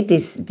create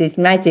this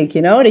magic,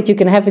 you know, that you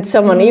can have with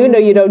someone, even though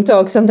you don't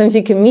talk, sometimes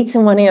you can meet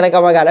someone and you're like,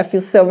 oh my God, I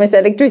feel so much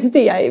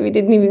electricity. We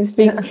didn't even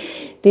speak. Yeah.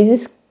 This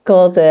is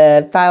called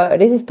power.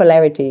 This is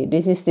polarity.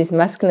 This is this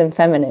masculine,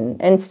 feminine.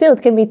 And still,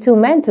 it can be two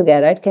men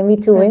together. It can be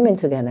two women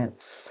together.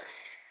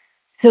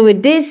 So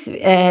with this,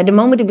 the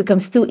moment it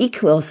becomes too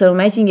equal. So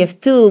imagine you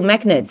have two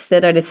magnets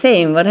that are the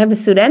same. What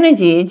happens to the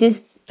energy? It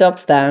just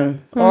drops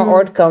down,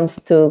 or it comes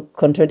to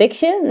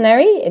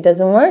contradictionary, it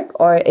doesn't work,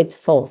 or it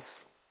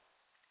falls.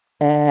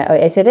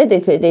 I said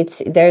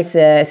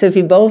so if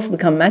you both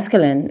become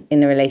masculine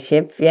in a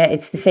relationship,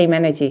 it's the same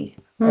energy,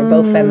 or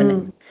both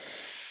feminine.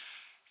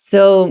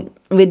 So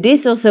with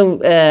this also,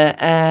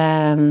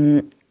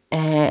 and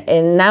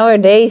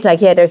nowadays,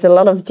 there's a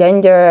lot of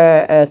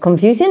gender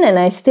confusion, and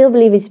I still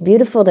believe it's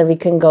beautiful that we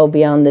can go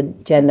beyond the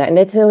gender, and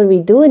that's what we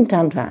do in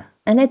Tantra.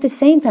 And at the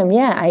same time,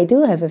 I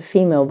do have a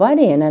female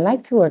body and I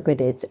like to work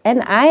with it.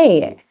 And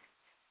I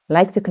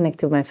like to connect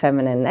to my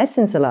feminine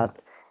essence a lot.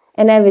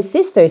 And I have a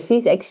sister,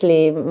 she's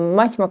actually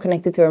much more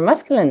connected to her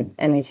masculine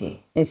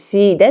energy. And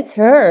that's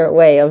her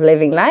way of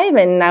living life.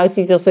 And now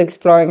she's also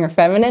exploring her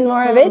feminine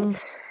more of it.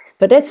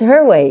 But that's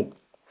her way.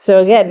 So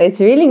again,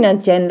 it's really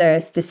not gender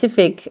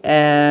specific.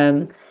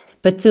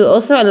 But to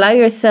also allow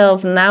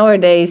yourself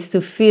nowadays to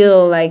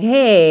feel like,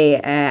 hey,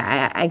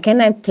 I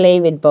can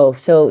play with both.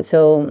 So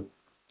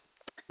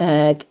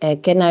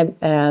can I,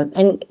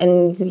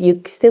 and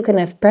you still can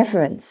have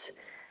preference.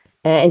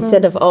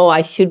 Instead of,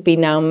 I should be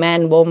now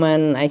man,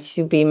 woman, I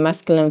should be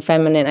masculine,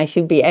 feminine, I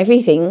should be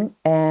everything.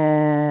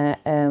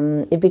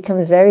 It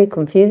becomes very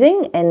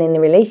confusing. And in a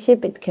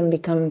relationship, it can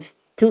become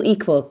too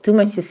equal, too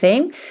much the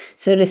same.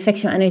 So the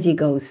sexual energy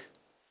goes.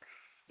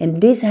 And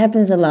this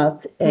happens a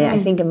lot, I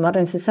think, in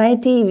modern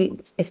society,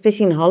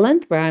 especially in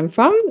Holland, where I'm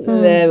from.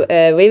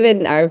 The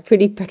women are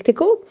pretty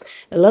practical.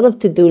 A lot of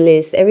to-do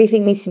lists.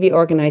 Everything needs to be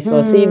organized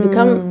well. So you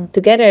become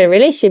together, a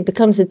relationship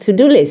becomes a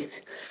to-do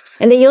list.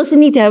 And then you also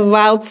need to have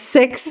wild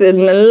sex and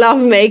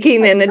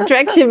love-making and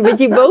attraction, but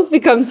you both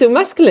become too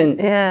masculine.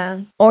 Yeah.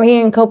 Or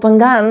here in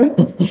Copenhagen,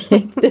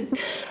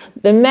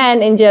 the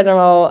men in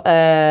general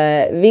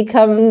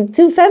become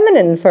too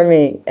feminine for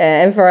me,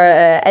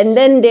 and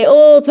then they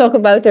all talk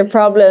about their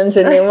problems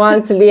and they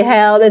want to be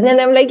held, and then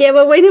I'm like, yeah,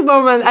 but wait a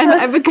moment,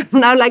 I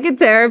become now like a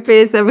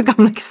therapist, I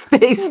become like a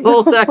space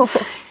holder.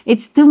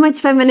 It's too much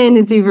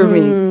femininity for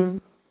me.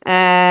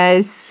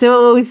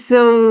 So it's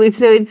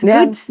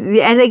good.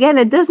 And again,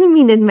 it doesn't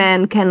mean that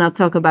men cannot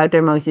talk about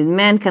their emotions.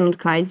 Men cannot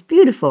cry. It's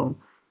beautiful.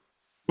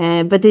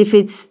 But if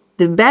it's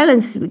the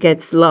balance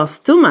gets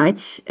lost too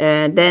much,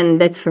 then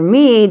that's for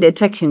me the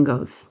attraction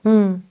goes.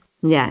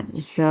 Yeah.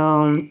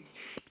 So,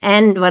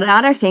 and what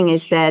other thing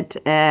is that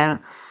in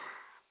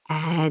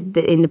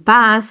the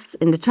past,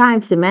 in the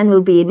tribes, the men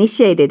will be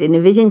initiated in a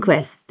vision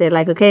quest. They're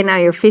like, okay, now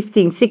you're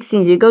 15,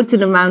 16, you go to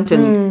the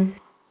mountain.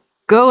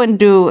 Go and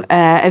do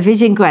a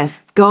vision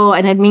quest. Go,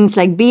 and it means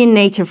like be in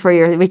nature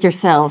with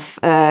yourself,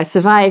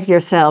 survive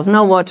yourself.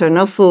 No water,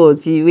 no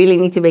food. You really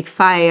need to make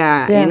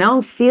fire. You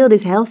know, feel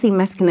this healthy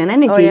masculine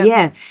energy.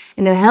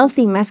 And the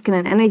healthy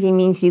masculine energy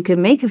means you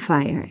can make a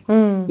fire.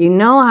 You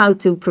know how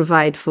to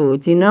provide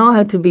food. You know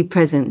how to be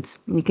present.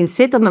 You can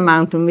sit on the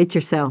mountain with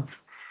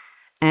yourself.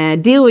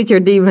 Deal with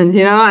your demons.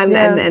 You know,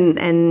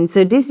 and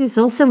so this is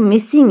also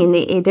missing.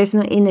 There's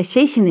no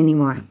initiation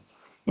anymore.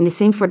 And the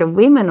same for the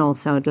women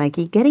also. Like,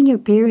 you're getting your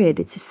period.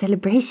 It's a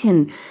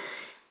celebration.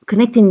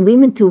 Connecting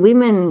women to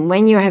women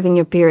when you're having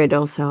your period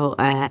also.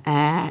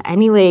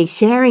 Anyway,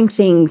 sharing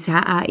things,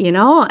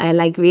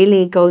 like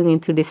really going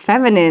into this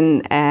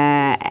feminine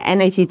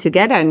energy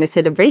together and the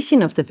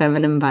celebration of the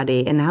feminine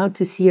body and how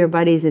to see your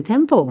body as a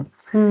temple.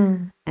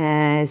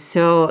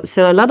 So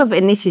a lot of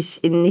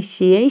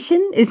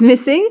initiation is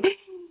missing.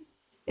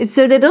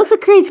 So that also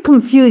creates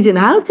confusion.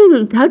 How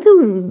to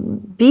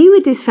be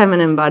with this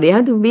feminine body?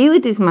 How to be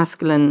with this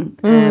masculine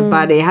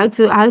body? How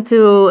to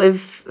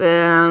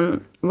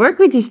work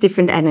with these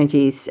different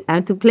energies? How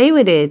to play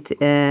with it?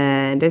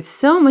 There's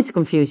so much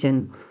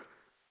confusion.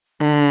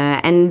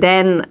 And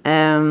then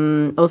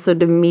also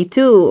the Me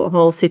Too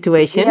whole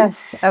situation.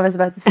 Yes, I was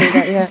about to say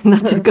that. Yeah,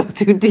 not to go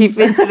too deep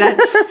into that.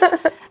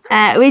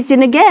 Which,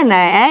 and again,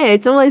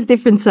 it's always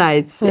different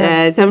sides. So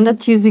I'm not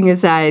choosing a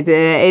side.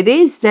 It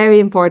is very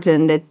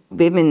important that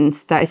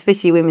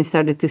especially women,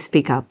 started to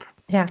speak up.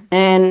 Yeah.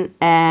 And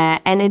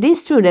it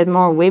is true that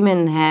more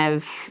women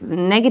have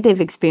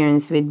negative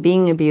experience with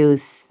being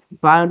abused,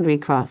 boundary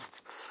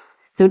crossed.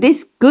 So it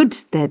is good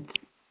that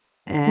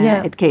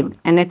it came.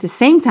 And at the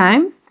same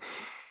time,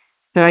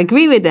 so I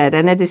agree with that.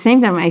 And at the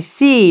same time, I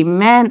see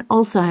men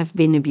also have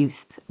been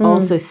abused,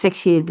 also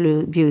sexually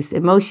abused,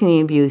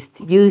 emotionally abused,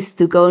 used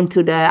to go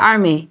into the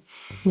army.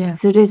 Yeah.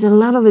 So there's a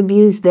lot of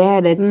abuse there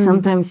that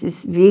sometimes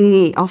is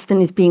really often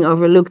is being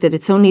overlooked, that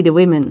it's only the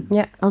women.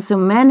 Yeah. Also,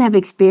 men have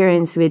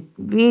experience with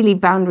really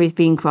boundaries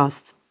being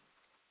crossed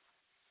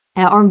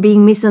or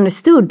being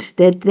misunderstood,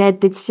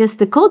 that it's just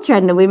the culture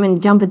and the women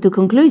jump into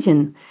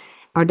conclusion.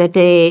 Or that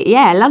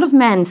a lot of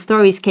men's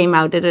stories came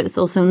out that it's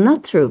also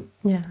not true.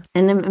 Yeah.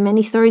 And then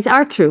many stories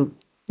are true.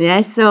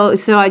 Yeah, so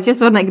I just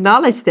want to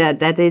acknowledge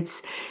that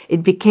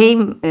it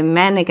became a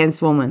man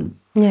against woman.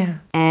 Yeah.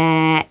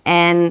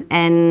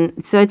 And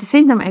so at the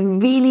same time, I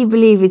really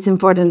believe it's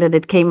important that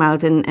it came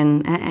out.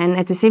 And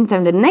at the same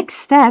time, the next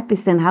step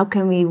is then how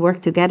can we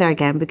work together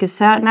again? Because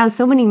now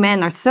so many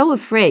men are so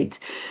afraid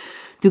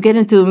to get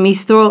into a Me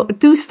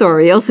Too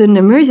story, also in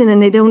immersion,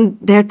 and they don't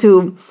dare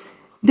to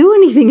do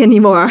anything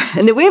anymore.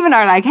 And the women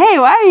are like, hey,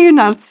 why are you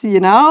not,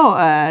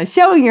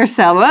 showing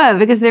yourself?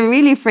 Because they're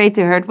really afraid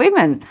to hurt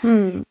women.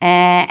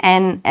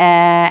 And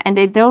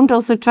they don't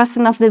also trust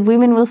enough that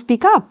women will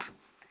speak up.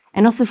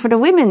 And also for the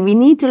women, we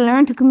need to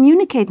learn to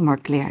communicate more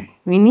clear.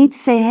 We need to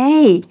say,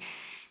 hey,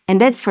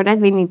 and for that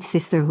we need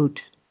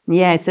sisterhood.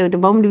 Yeah, so the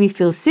moment we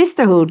feel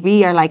sisterhood,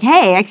 we are like,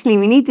 hey, actually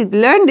we need to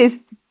learn this,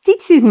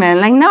 teach these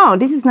men, like, no,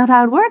 this is not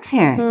how it works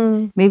here.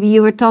 Maybe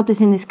you were taught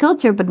this in this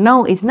culture, but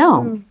no is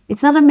no.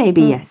 It's not a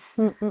maybe yes.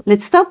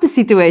 Let's stop the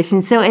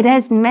situation. So it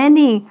has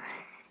many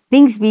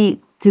things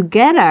we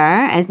together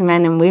as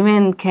men and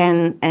women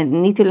can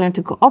and need to learn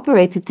to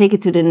cooperate to take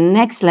it to the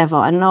next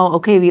level and know,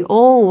 okay, we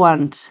all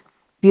want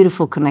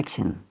beautiful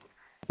connection.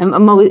 And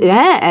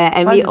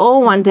we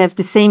all want to have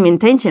the same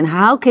intention.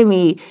 How can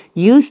we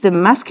use the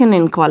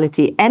masculine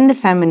quality and the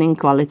feminine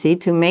quality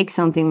to make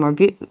something more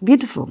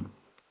beautiful?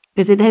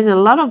 Because it has a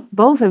lot of,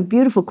 both have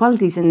beautiful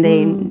qualities, and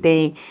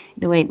they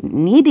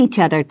need each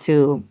other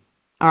to,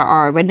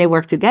 or when they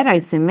work together,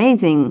 it's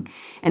amazing.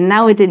 And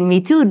now within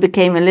Me Too, it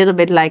became a little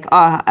bit like,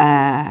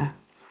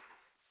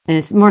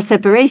 it's more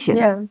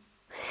separation.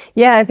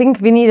 Yeah, I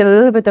think we need a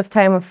little bit of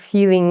time of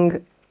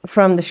healing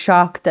from the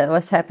shock that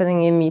was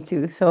happening in Me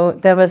Too. So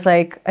there was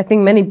like, I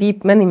think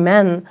many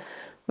men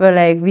were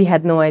like, we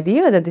had no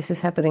idea that this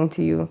is happening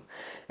to you.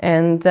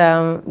 And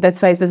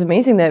that's why it was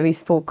amazing that we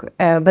spoke.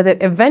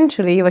 But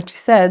eventually, what you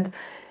said,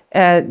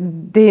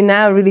 they're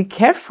now really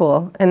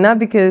careful. And not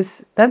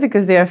because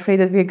they're afraid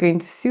that we're going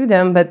to sue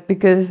them, but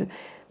because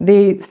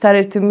they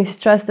started to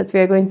mistrust that we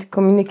are going to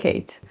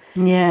communicate.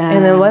 Yeah.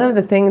 And then one of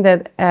the things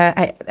that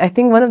I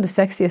think one of the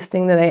sexiest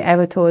things that I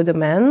ever told a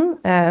man,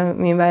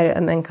 meanwhile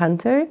an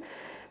encounter,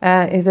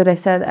 is that I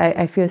said,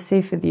 I feel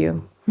safe with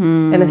you.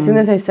 And as soon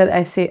as I said,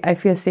 I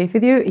feel safe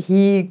with you,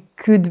 he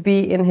could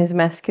be in his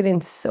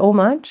masculine so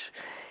much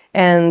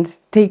and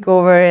take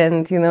over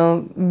and, you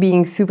know,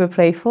 being super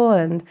playful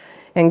and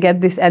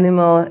get this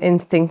animal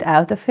instinct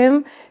out of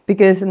him.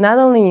 Because not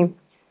only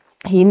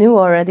he knew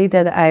already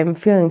that I'm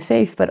feeling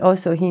safe, but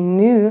also he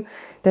knew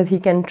that he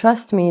can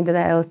trust me, that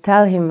I'll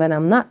tell him when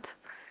I'm not.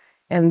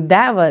 And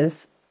that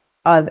was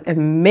an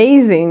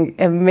amazing,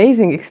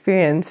 amazing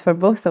experience for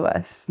both of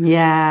us.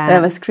 Yeah.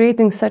 That was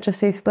creating such a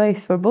safe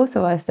place for both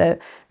of us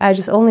that I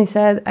just only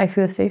said, I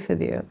feel safe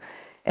with you.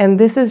 And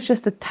this is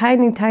just a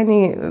tiny,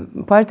 tiny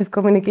part of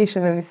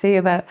communication. When we say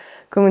about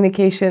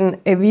communication,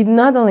 we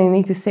not only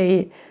need to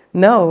say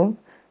no,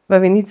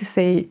 but we need to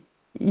say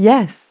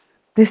yes.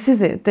 This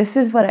is it. This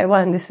is what I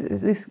want.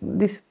 This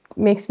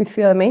makes me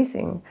feel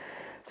amazing.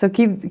 So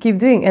keep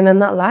doing, and then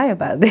not lie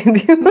about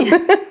it. You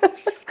know?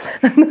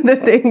 Another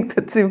thing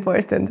that's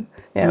important.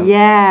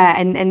 Yeah,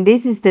 and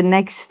this is the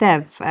next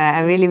step.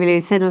 I really,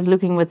 instead of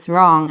looking what's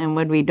wrong and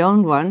what we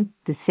don't want,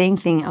 the same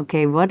thing.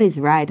 Okay, what is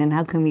right, and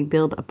how can we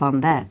build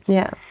upon that?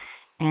 Yeah.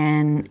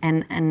 And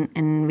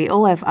we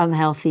all have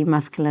unhealthy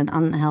masculine,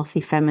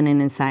 unhealthy feminine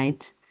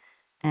inside.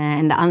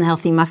 And the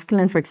unhealthy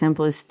masculine, for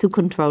example, is too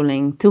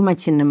controlling, too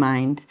much in the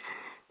mind,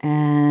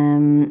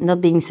 not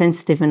being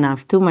sensitive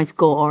enough, too much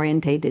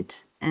goal-orientated.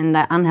 And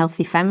the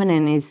unhealthy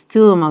feminine is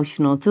too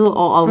emotional, too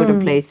all over the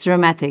place,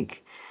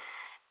 dramatic.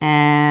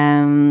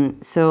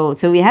 So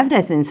we have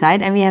that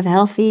inside, and we have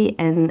healthy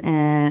and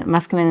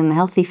masculine and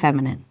healthy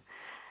feminine.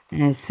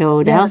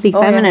 So the healthy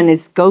feminine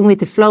is going with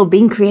the flow,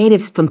 being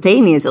creative,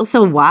 spontaneous,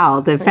 also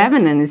wild. The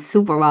feminine is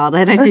super wild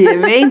energy,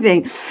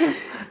 amazing.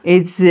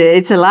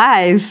 It's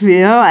alive, you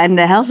know. And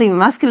the healthy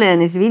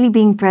masculine is really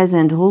being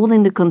present,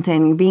 holding the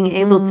container, being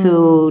able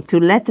to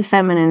let the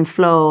feminine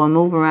flow and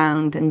move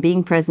around, and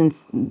being present,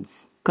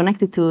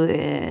 connected to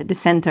the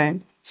center.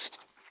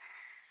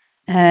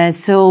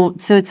 So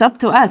it's up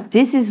to us.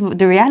 This is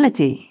the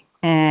reality.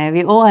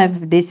 We all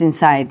have this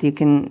inside.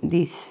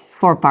 These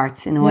 4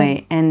 parts in a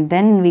way, and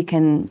then we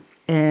can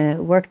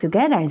work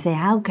together and say,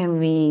 how can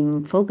we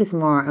focus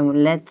more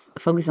and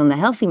focus on the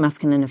healthy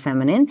masculine and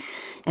feminine,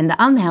 and the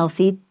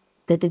unhealthy,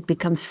 that it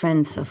becomes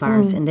friends of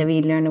ours, and then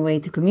we learn a way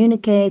to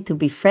communicate, to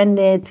befriend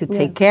it, to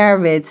take care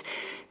of it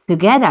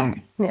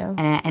together.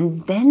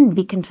 And then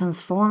we can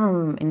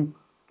transform in,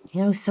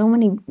 you know, so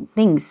many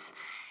things,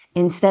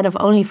 instead of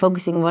only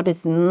focusing what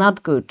is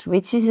not good,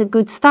 which is a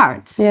good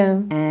start.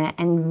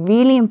 And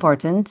really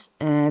important,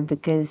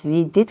 because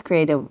we did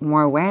create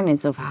more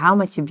awareness of how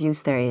much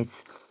abuse there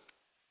is.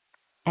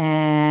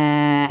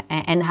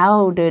 And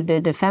how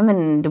the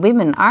feminine, the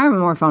women are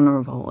more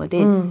vulnerable. It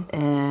is,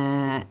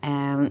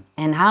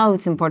 and how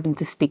it's important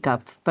to speak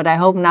up. But I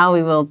hope now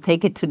we will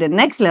take it to the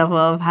next level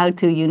of how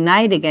to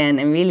unite again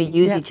and really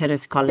use each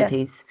other's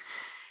qualities.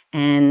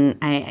 And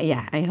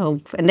I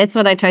hope, and that's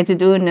what I try to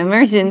do in the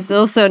immersions,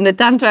 also in the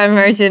Tantra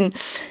immersion,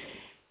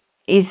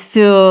 is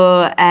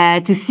to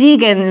see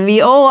again,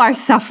 we all are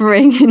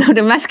suffering, you know,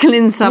 the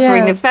masculine is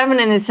suffering, the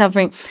feminine is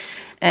suffering.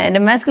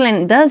 The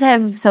masculine does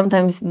have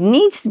sometimes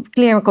needs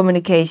clear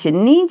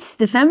communication, needs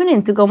the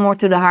feminine to go more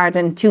to the heart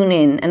and tune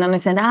in and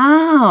understand,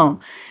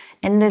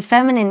 and the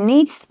feminine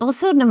needs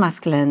also the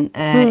masculine.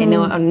 You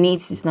know,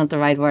 needs is not the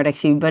right word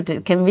actually, but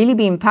it can really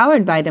be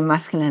empowered by the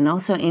masculine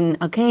also in,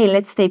 okay,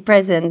 let's stay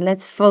present,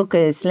 let's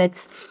focus,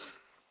 let's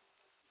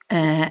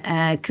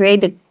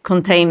create a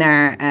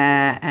container.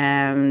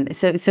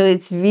 So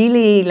it's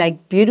really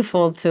like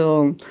beautiful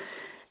to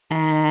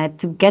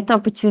get the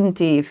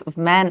opportunity of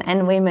men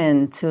and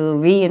women to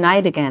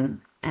reunite again,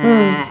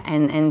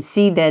 and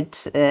see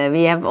that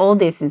we have all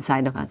this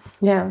inside of us.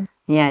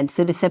 Yeah,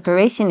 so the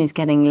separation is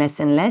getting less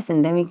and less,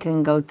 and then we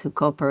can go to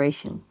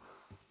cooperation.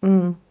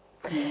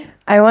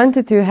 I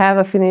wanted to have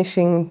a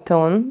finishing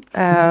tone,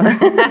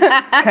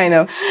 kind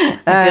of.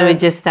 I feel we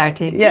just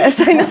started.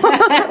 Yes, I know.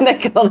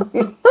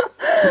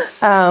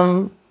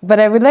 But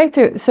I would like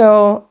to,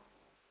 so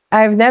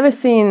I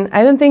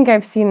don't think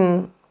I've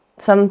seen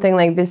something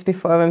like this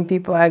before, when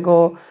people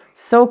go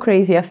so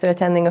crazy after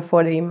attending a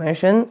 4-day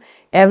immersion.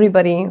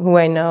 Everybody who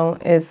I know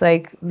is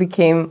like,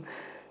 became,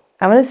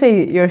 I want to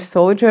say your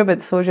soldier,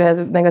 but soldier has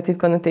a negative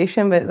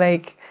connotation, but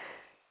like,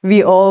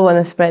 we all want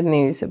to spread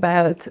news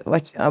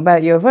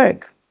about your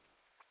work.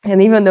 And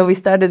even though we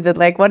started with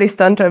like, what is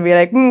Tantra? We're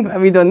like,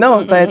 we don't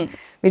know, but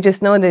we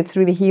just know that it's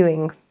really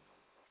healing.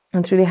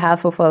 It's really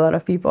helpful for a lot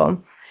of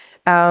people.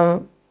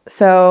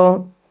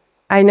 So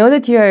I know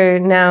that you're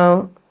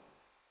now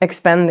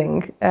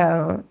expanding,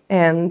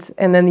 and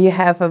then you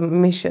have a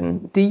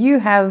mission.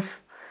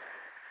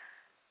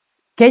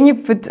 Can you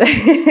put,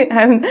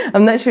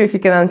 I'm not sure if you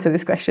can answer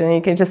this question, and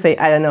you can just say,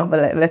 I don't know,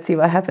 but let's see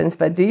what happens.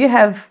 But do you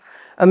have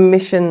a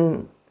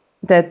mission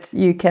that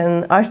you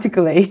can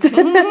articulate?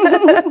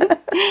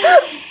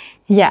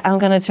 Yeah, I'm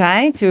going to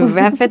try to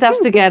wrap it up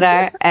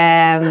together.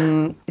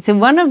 So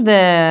one of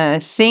the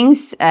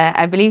things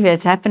I believe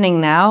that's happening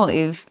now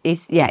if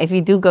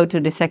we do go to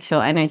the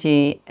sexual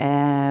energy,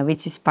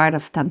 which is part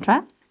of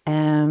Tantra,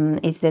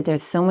 is that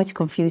there's so much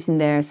confusion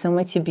there, so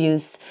much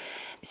abuse,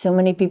 so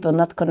many people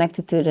not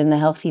connected to it in a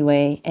healthy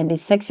way. And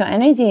this sexual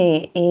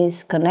energy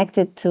is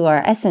connected to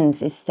our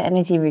essence. It's the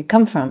energy we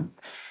come from.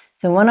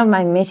 So one of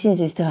my missions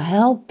is to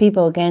help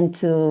people again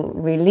to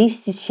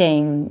release the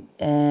shame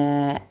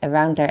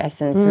around their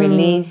essence,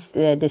 release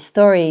the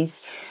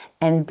stories,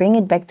 and bring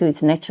it back to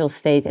its natural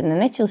state. And the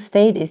natural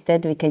state is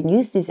that we can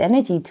use this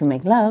energy to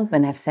make love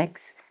and have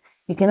sex.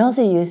 We can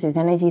also use this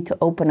energy to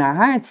open our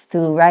hearts, to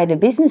write a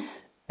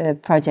business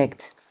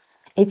project.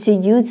 It's a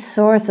huge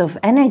source of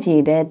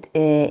energy that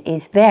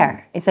is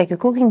there. It's like a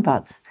cooking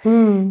pot.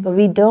 But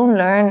we don't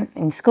learn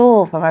in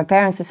school from our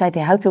parents'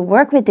 society how to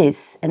work with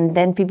this. And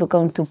then people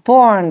go into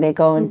porn, they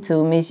go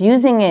into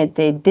misusing it,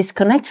 they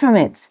disconnect from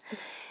it.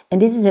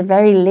 And this is a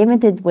very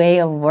limited way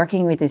of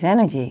working with this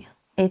energy.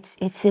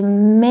 It's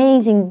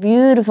amazing,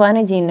 beautiful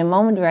energy. In the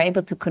moment we're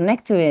able to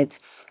connect to it,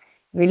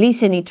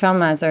 release any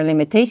traumas or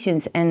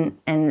limitations, and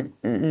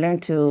learn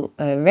to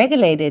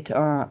regulate it,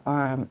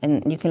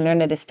 and you can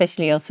learn it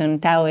especially also in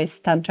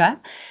Taoist Tantra.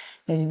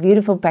 There's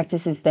beautiful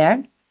practices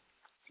there.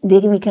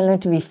 Then we can learn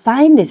to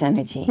refine this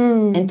energy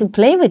and to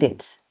play with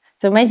it.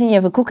 So imagine you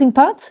have a cooking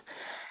pot,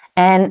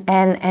 and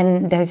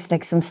there's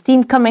like some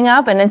steam coming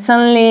up, and then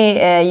suddenly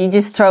you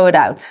just throw it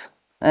out.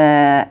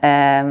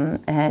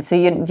 So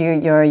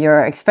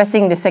you're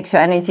expressing the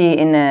sexual energy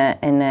in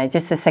a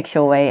just a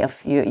sexual way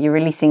of you're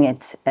releasing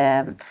it,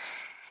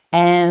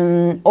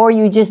 or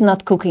you're just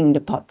not cooking the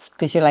pot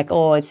because you're like,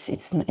 oh,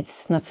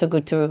 it's not so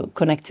good to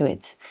connect to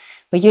it.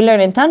 But you learn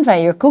in Tantra,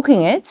 you're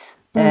cooking it.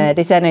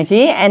 This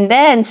energy, and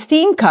then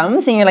steam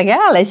comes, and you're like,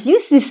 yeah, let's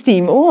use this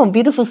steam. Oh,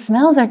 beautiful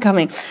smells are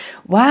coming.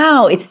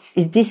 Wow, it's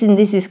this and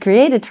this is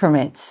created from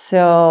it.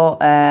 So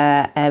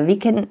we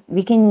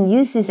can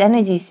use this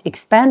energy,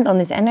 expand on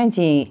this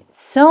energy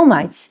so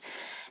much,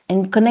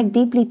 and connect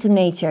deeply to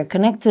nature,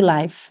 connect to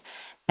life.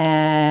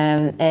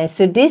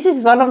 So this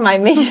is one of my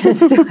missions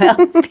to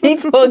help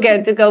people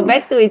get to go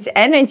back to its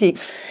energy.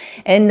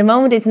 And the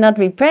moment it's not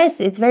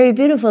repressed, it's very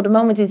beautiful. The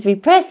moment it's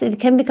repressed, it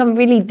can become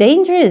really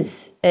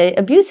dangerous,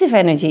 abusive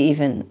energy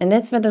even. And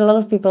that's what a lot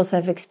of people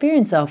have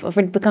experience of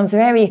it becomes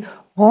very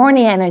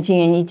horny energy,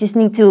 and you just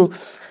need to,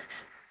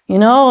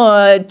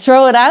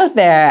 throw it out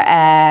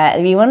there.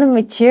 We want to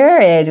mature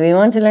it. We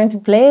want to learn to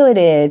play with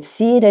it,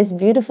 see it as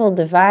beautiful,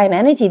 divine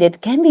energy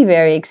that can be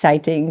very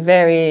exciting,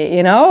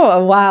 very,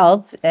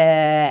 wild.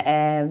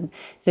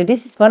 So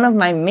this is one of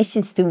my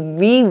missions, to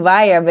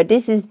rewire, but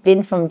this has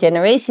been from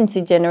generation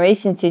to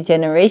generation to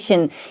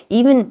generation.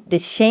 Even the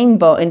shame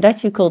bone, in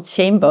Dutch we call it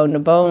shame bone, the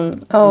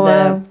bone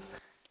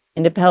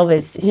in the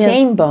pelvis,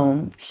 shame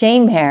bone,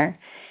 shame hair.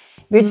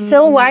 We're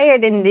so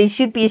wired, and they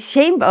should be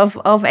ashamed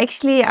of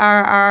actually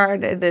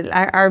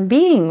our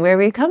being, where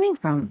we're coming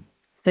from.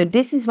 So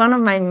this is one of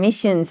my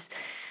missions,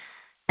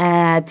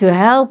 to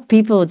help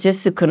people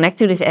just to connect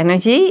to this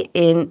energy.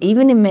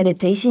 Even in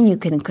meditation, you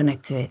can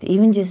connect to it.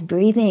 Even just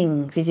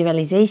breathing,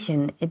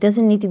 visualization. It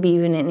doesn't need to be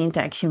even an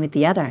interaction with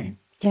the other.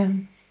 Yeah.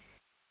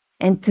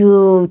 And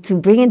to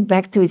bring it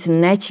back to its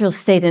natural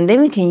state. And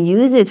then we can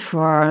use it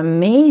for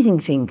amazing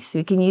things.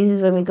 We can use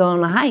it when we go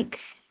on a hike.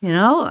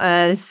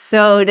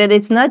 So that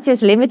it's not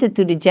just limited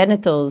to the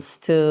genitals,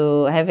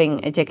 to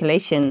having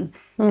ejaculation,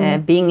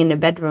 being in the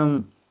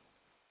bedroom,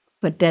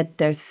 but that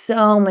there's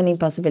so many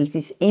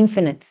possibilities,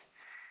 infinite.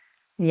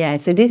 Yeah,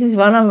 so this is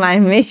one of my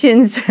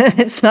missions.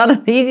 It's not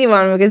an easy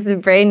one because the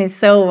brain is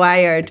so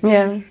wired.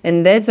 Yeah.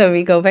 And that's why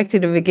we go back to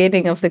the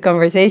beginning of the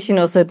conversation,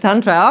 also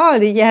Tantra. Oh,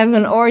 did you have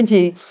an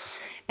orgy?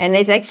 And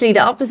it's actually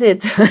the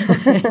opposite.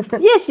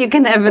 Yes, you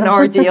can have an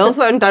orgy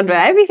also in Tantra.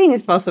 Everything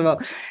is possible.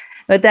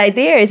 But the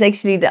idea is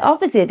actually the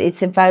opposite.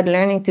 It's about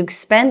learning to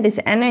expand this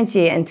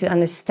energy and to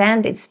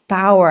understand its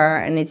power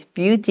and its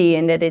beauty,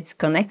 and that it's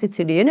connected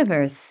to the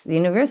universe, the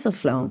universal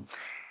flow.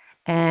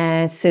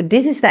 So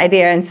this is the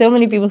idea. And so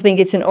many people think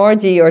it's an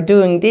orgy or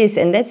doing this.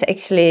 And that's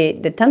actually,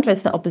 the Tantra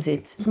is the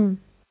opposite.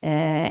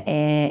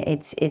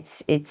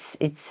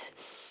 It's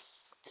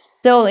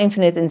so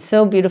infinite and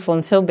so beautiful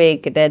and so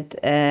big that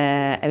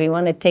we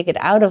want to take it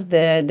out of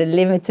the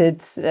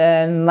limited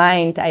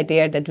mind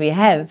idea that we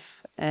have.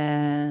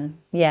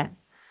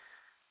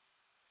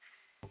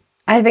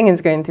 I think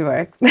it's going to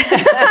work.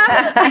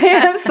 I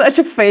have such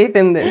a faith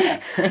in this.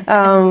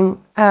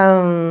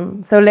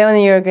 So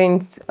Leonie, you're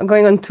going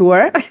on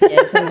tour.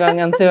 Yes, I'm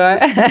going on tour.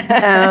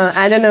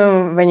 I don't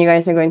know when you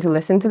guys are going to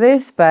listen to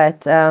this,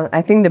 but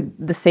I think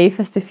the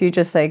safest if you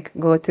just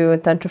go to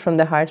Tantra from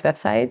the Heart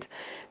website,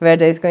 where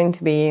there's going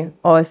to be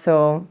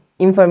also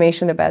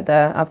information about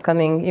the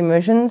upcoming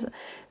immersions.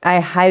 I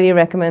highly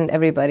recommend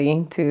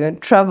everybody to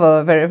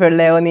travel wherever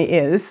Leonie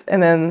is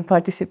and then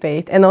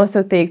participate, and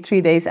also take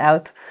 3 days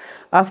out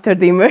after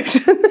the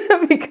immersion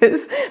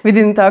because we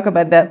didn't talk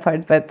about that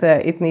part, but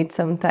it needs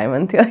some time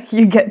until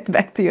you get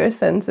back to your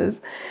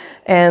senses,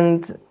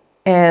 and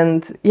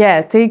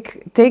yeah,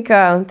 take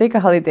a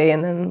holiday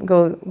and then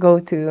go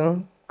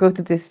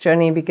to this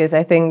journey, because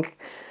I think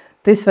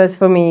this was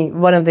for me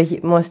one of the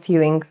most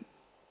healing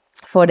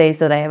 4 days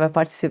that I ever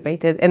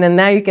participated. And then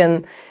now you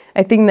can,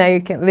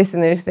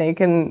 listeners, now you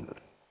can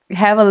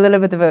have a little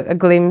bit of a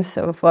glimpse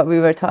of what we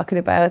were talking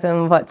about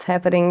and what's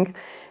happening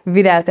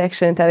without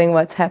actually telling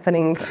what's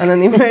happening on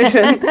an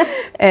immersion.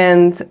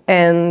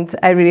 and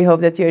I really hope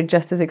that you're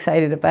just as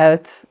excited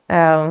about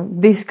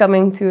this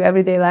coming to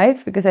everyday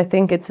life, because I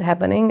think it's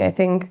happening. I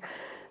think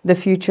the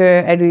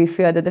future, I really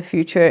feel that the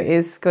future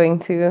is going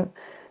to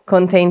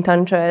contain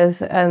Tantra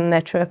as a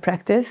natural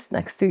practice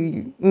next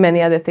to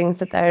many other things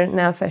that are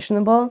now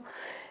fashionable.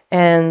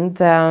 And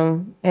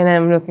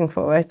I'm looking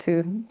forward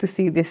to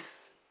see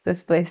this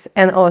place.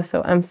 And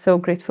also, I'm so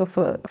grateful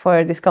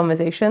for this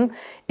conversation.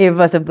 It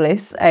was a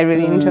bliss. I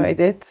really enjoyed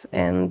it.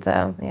 And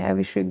I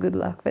wish you good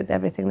luck with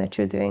everything that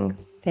you're doing.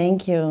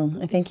 Thank you.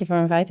 Thank you for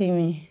inviting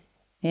me.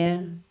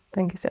 Yeah.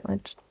 Thank you so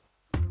much.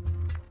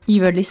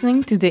 You are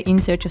listening to the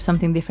In Search of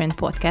Something Different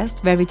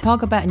podcast, where we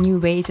talk about new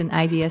ways and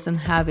ideas on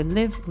how we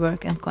live,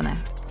 work, and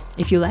connect.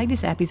 If you like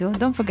this episode,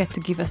 don't forget to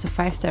give us a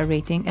 5-star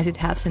rating, as it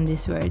helps in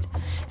this word.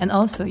 And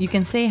also, you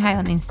can say hi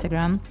on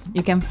Instagram.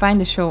 You can find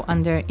the show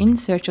under In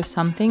Search of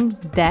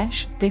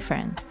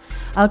Something-Different.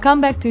 I'll come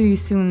back to you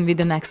soon with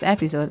the next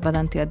episode, but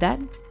until that,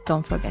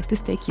 don't forget to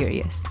stay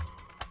curious.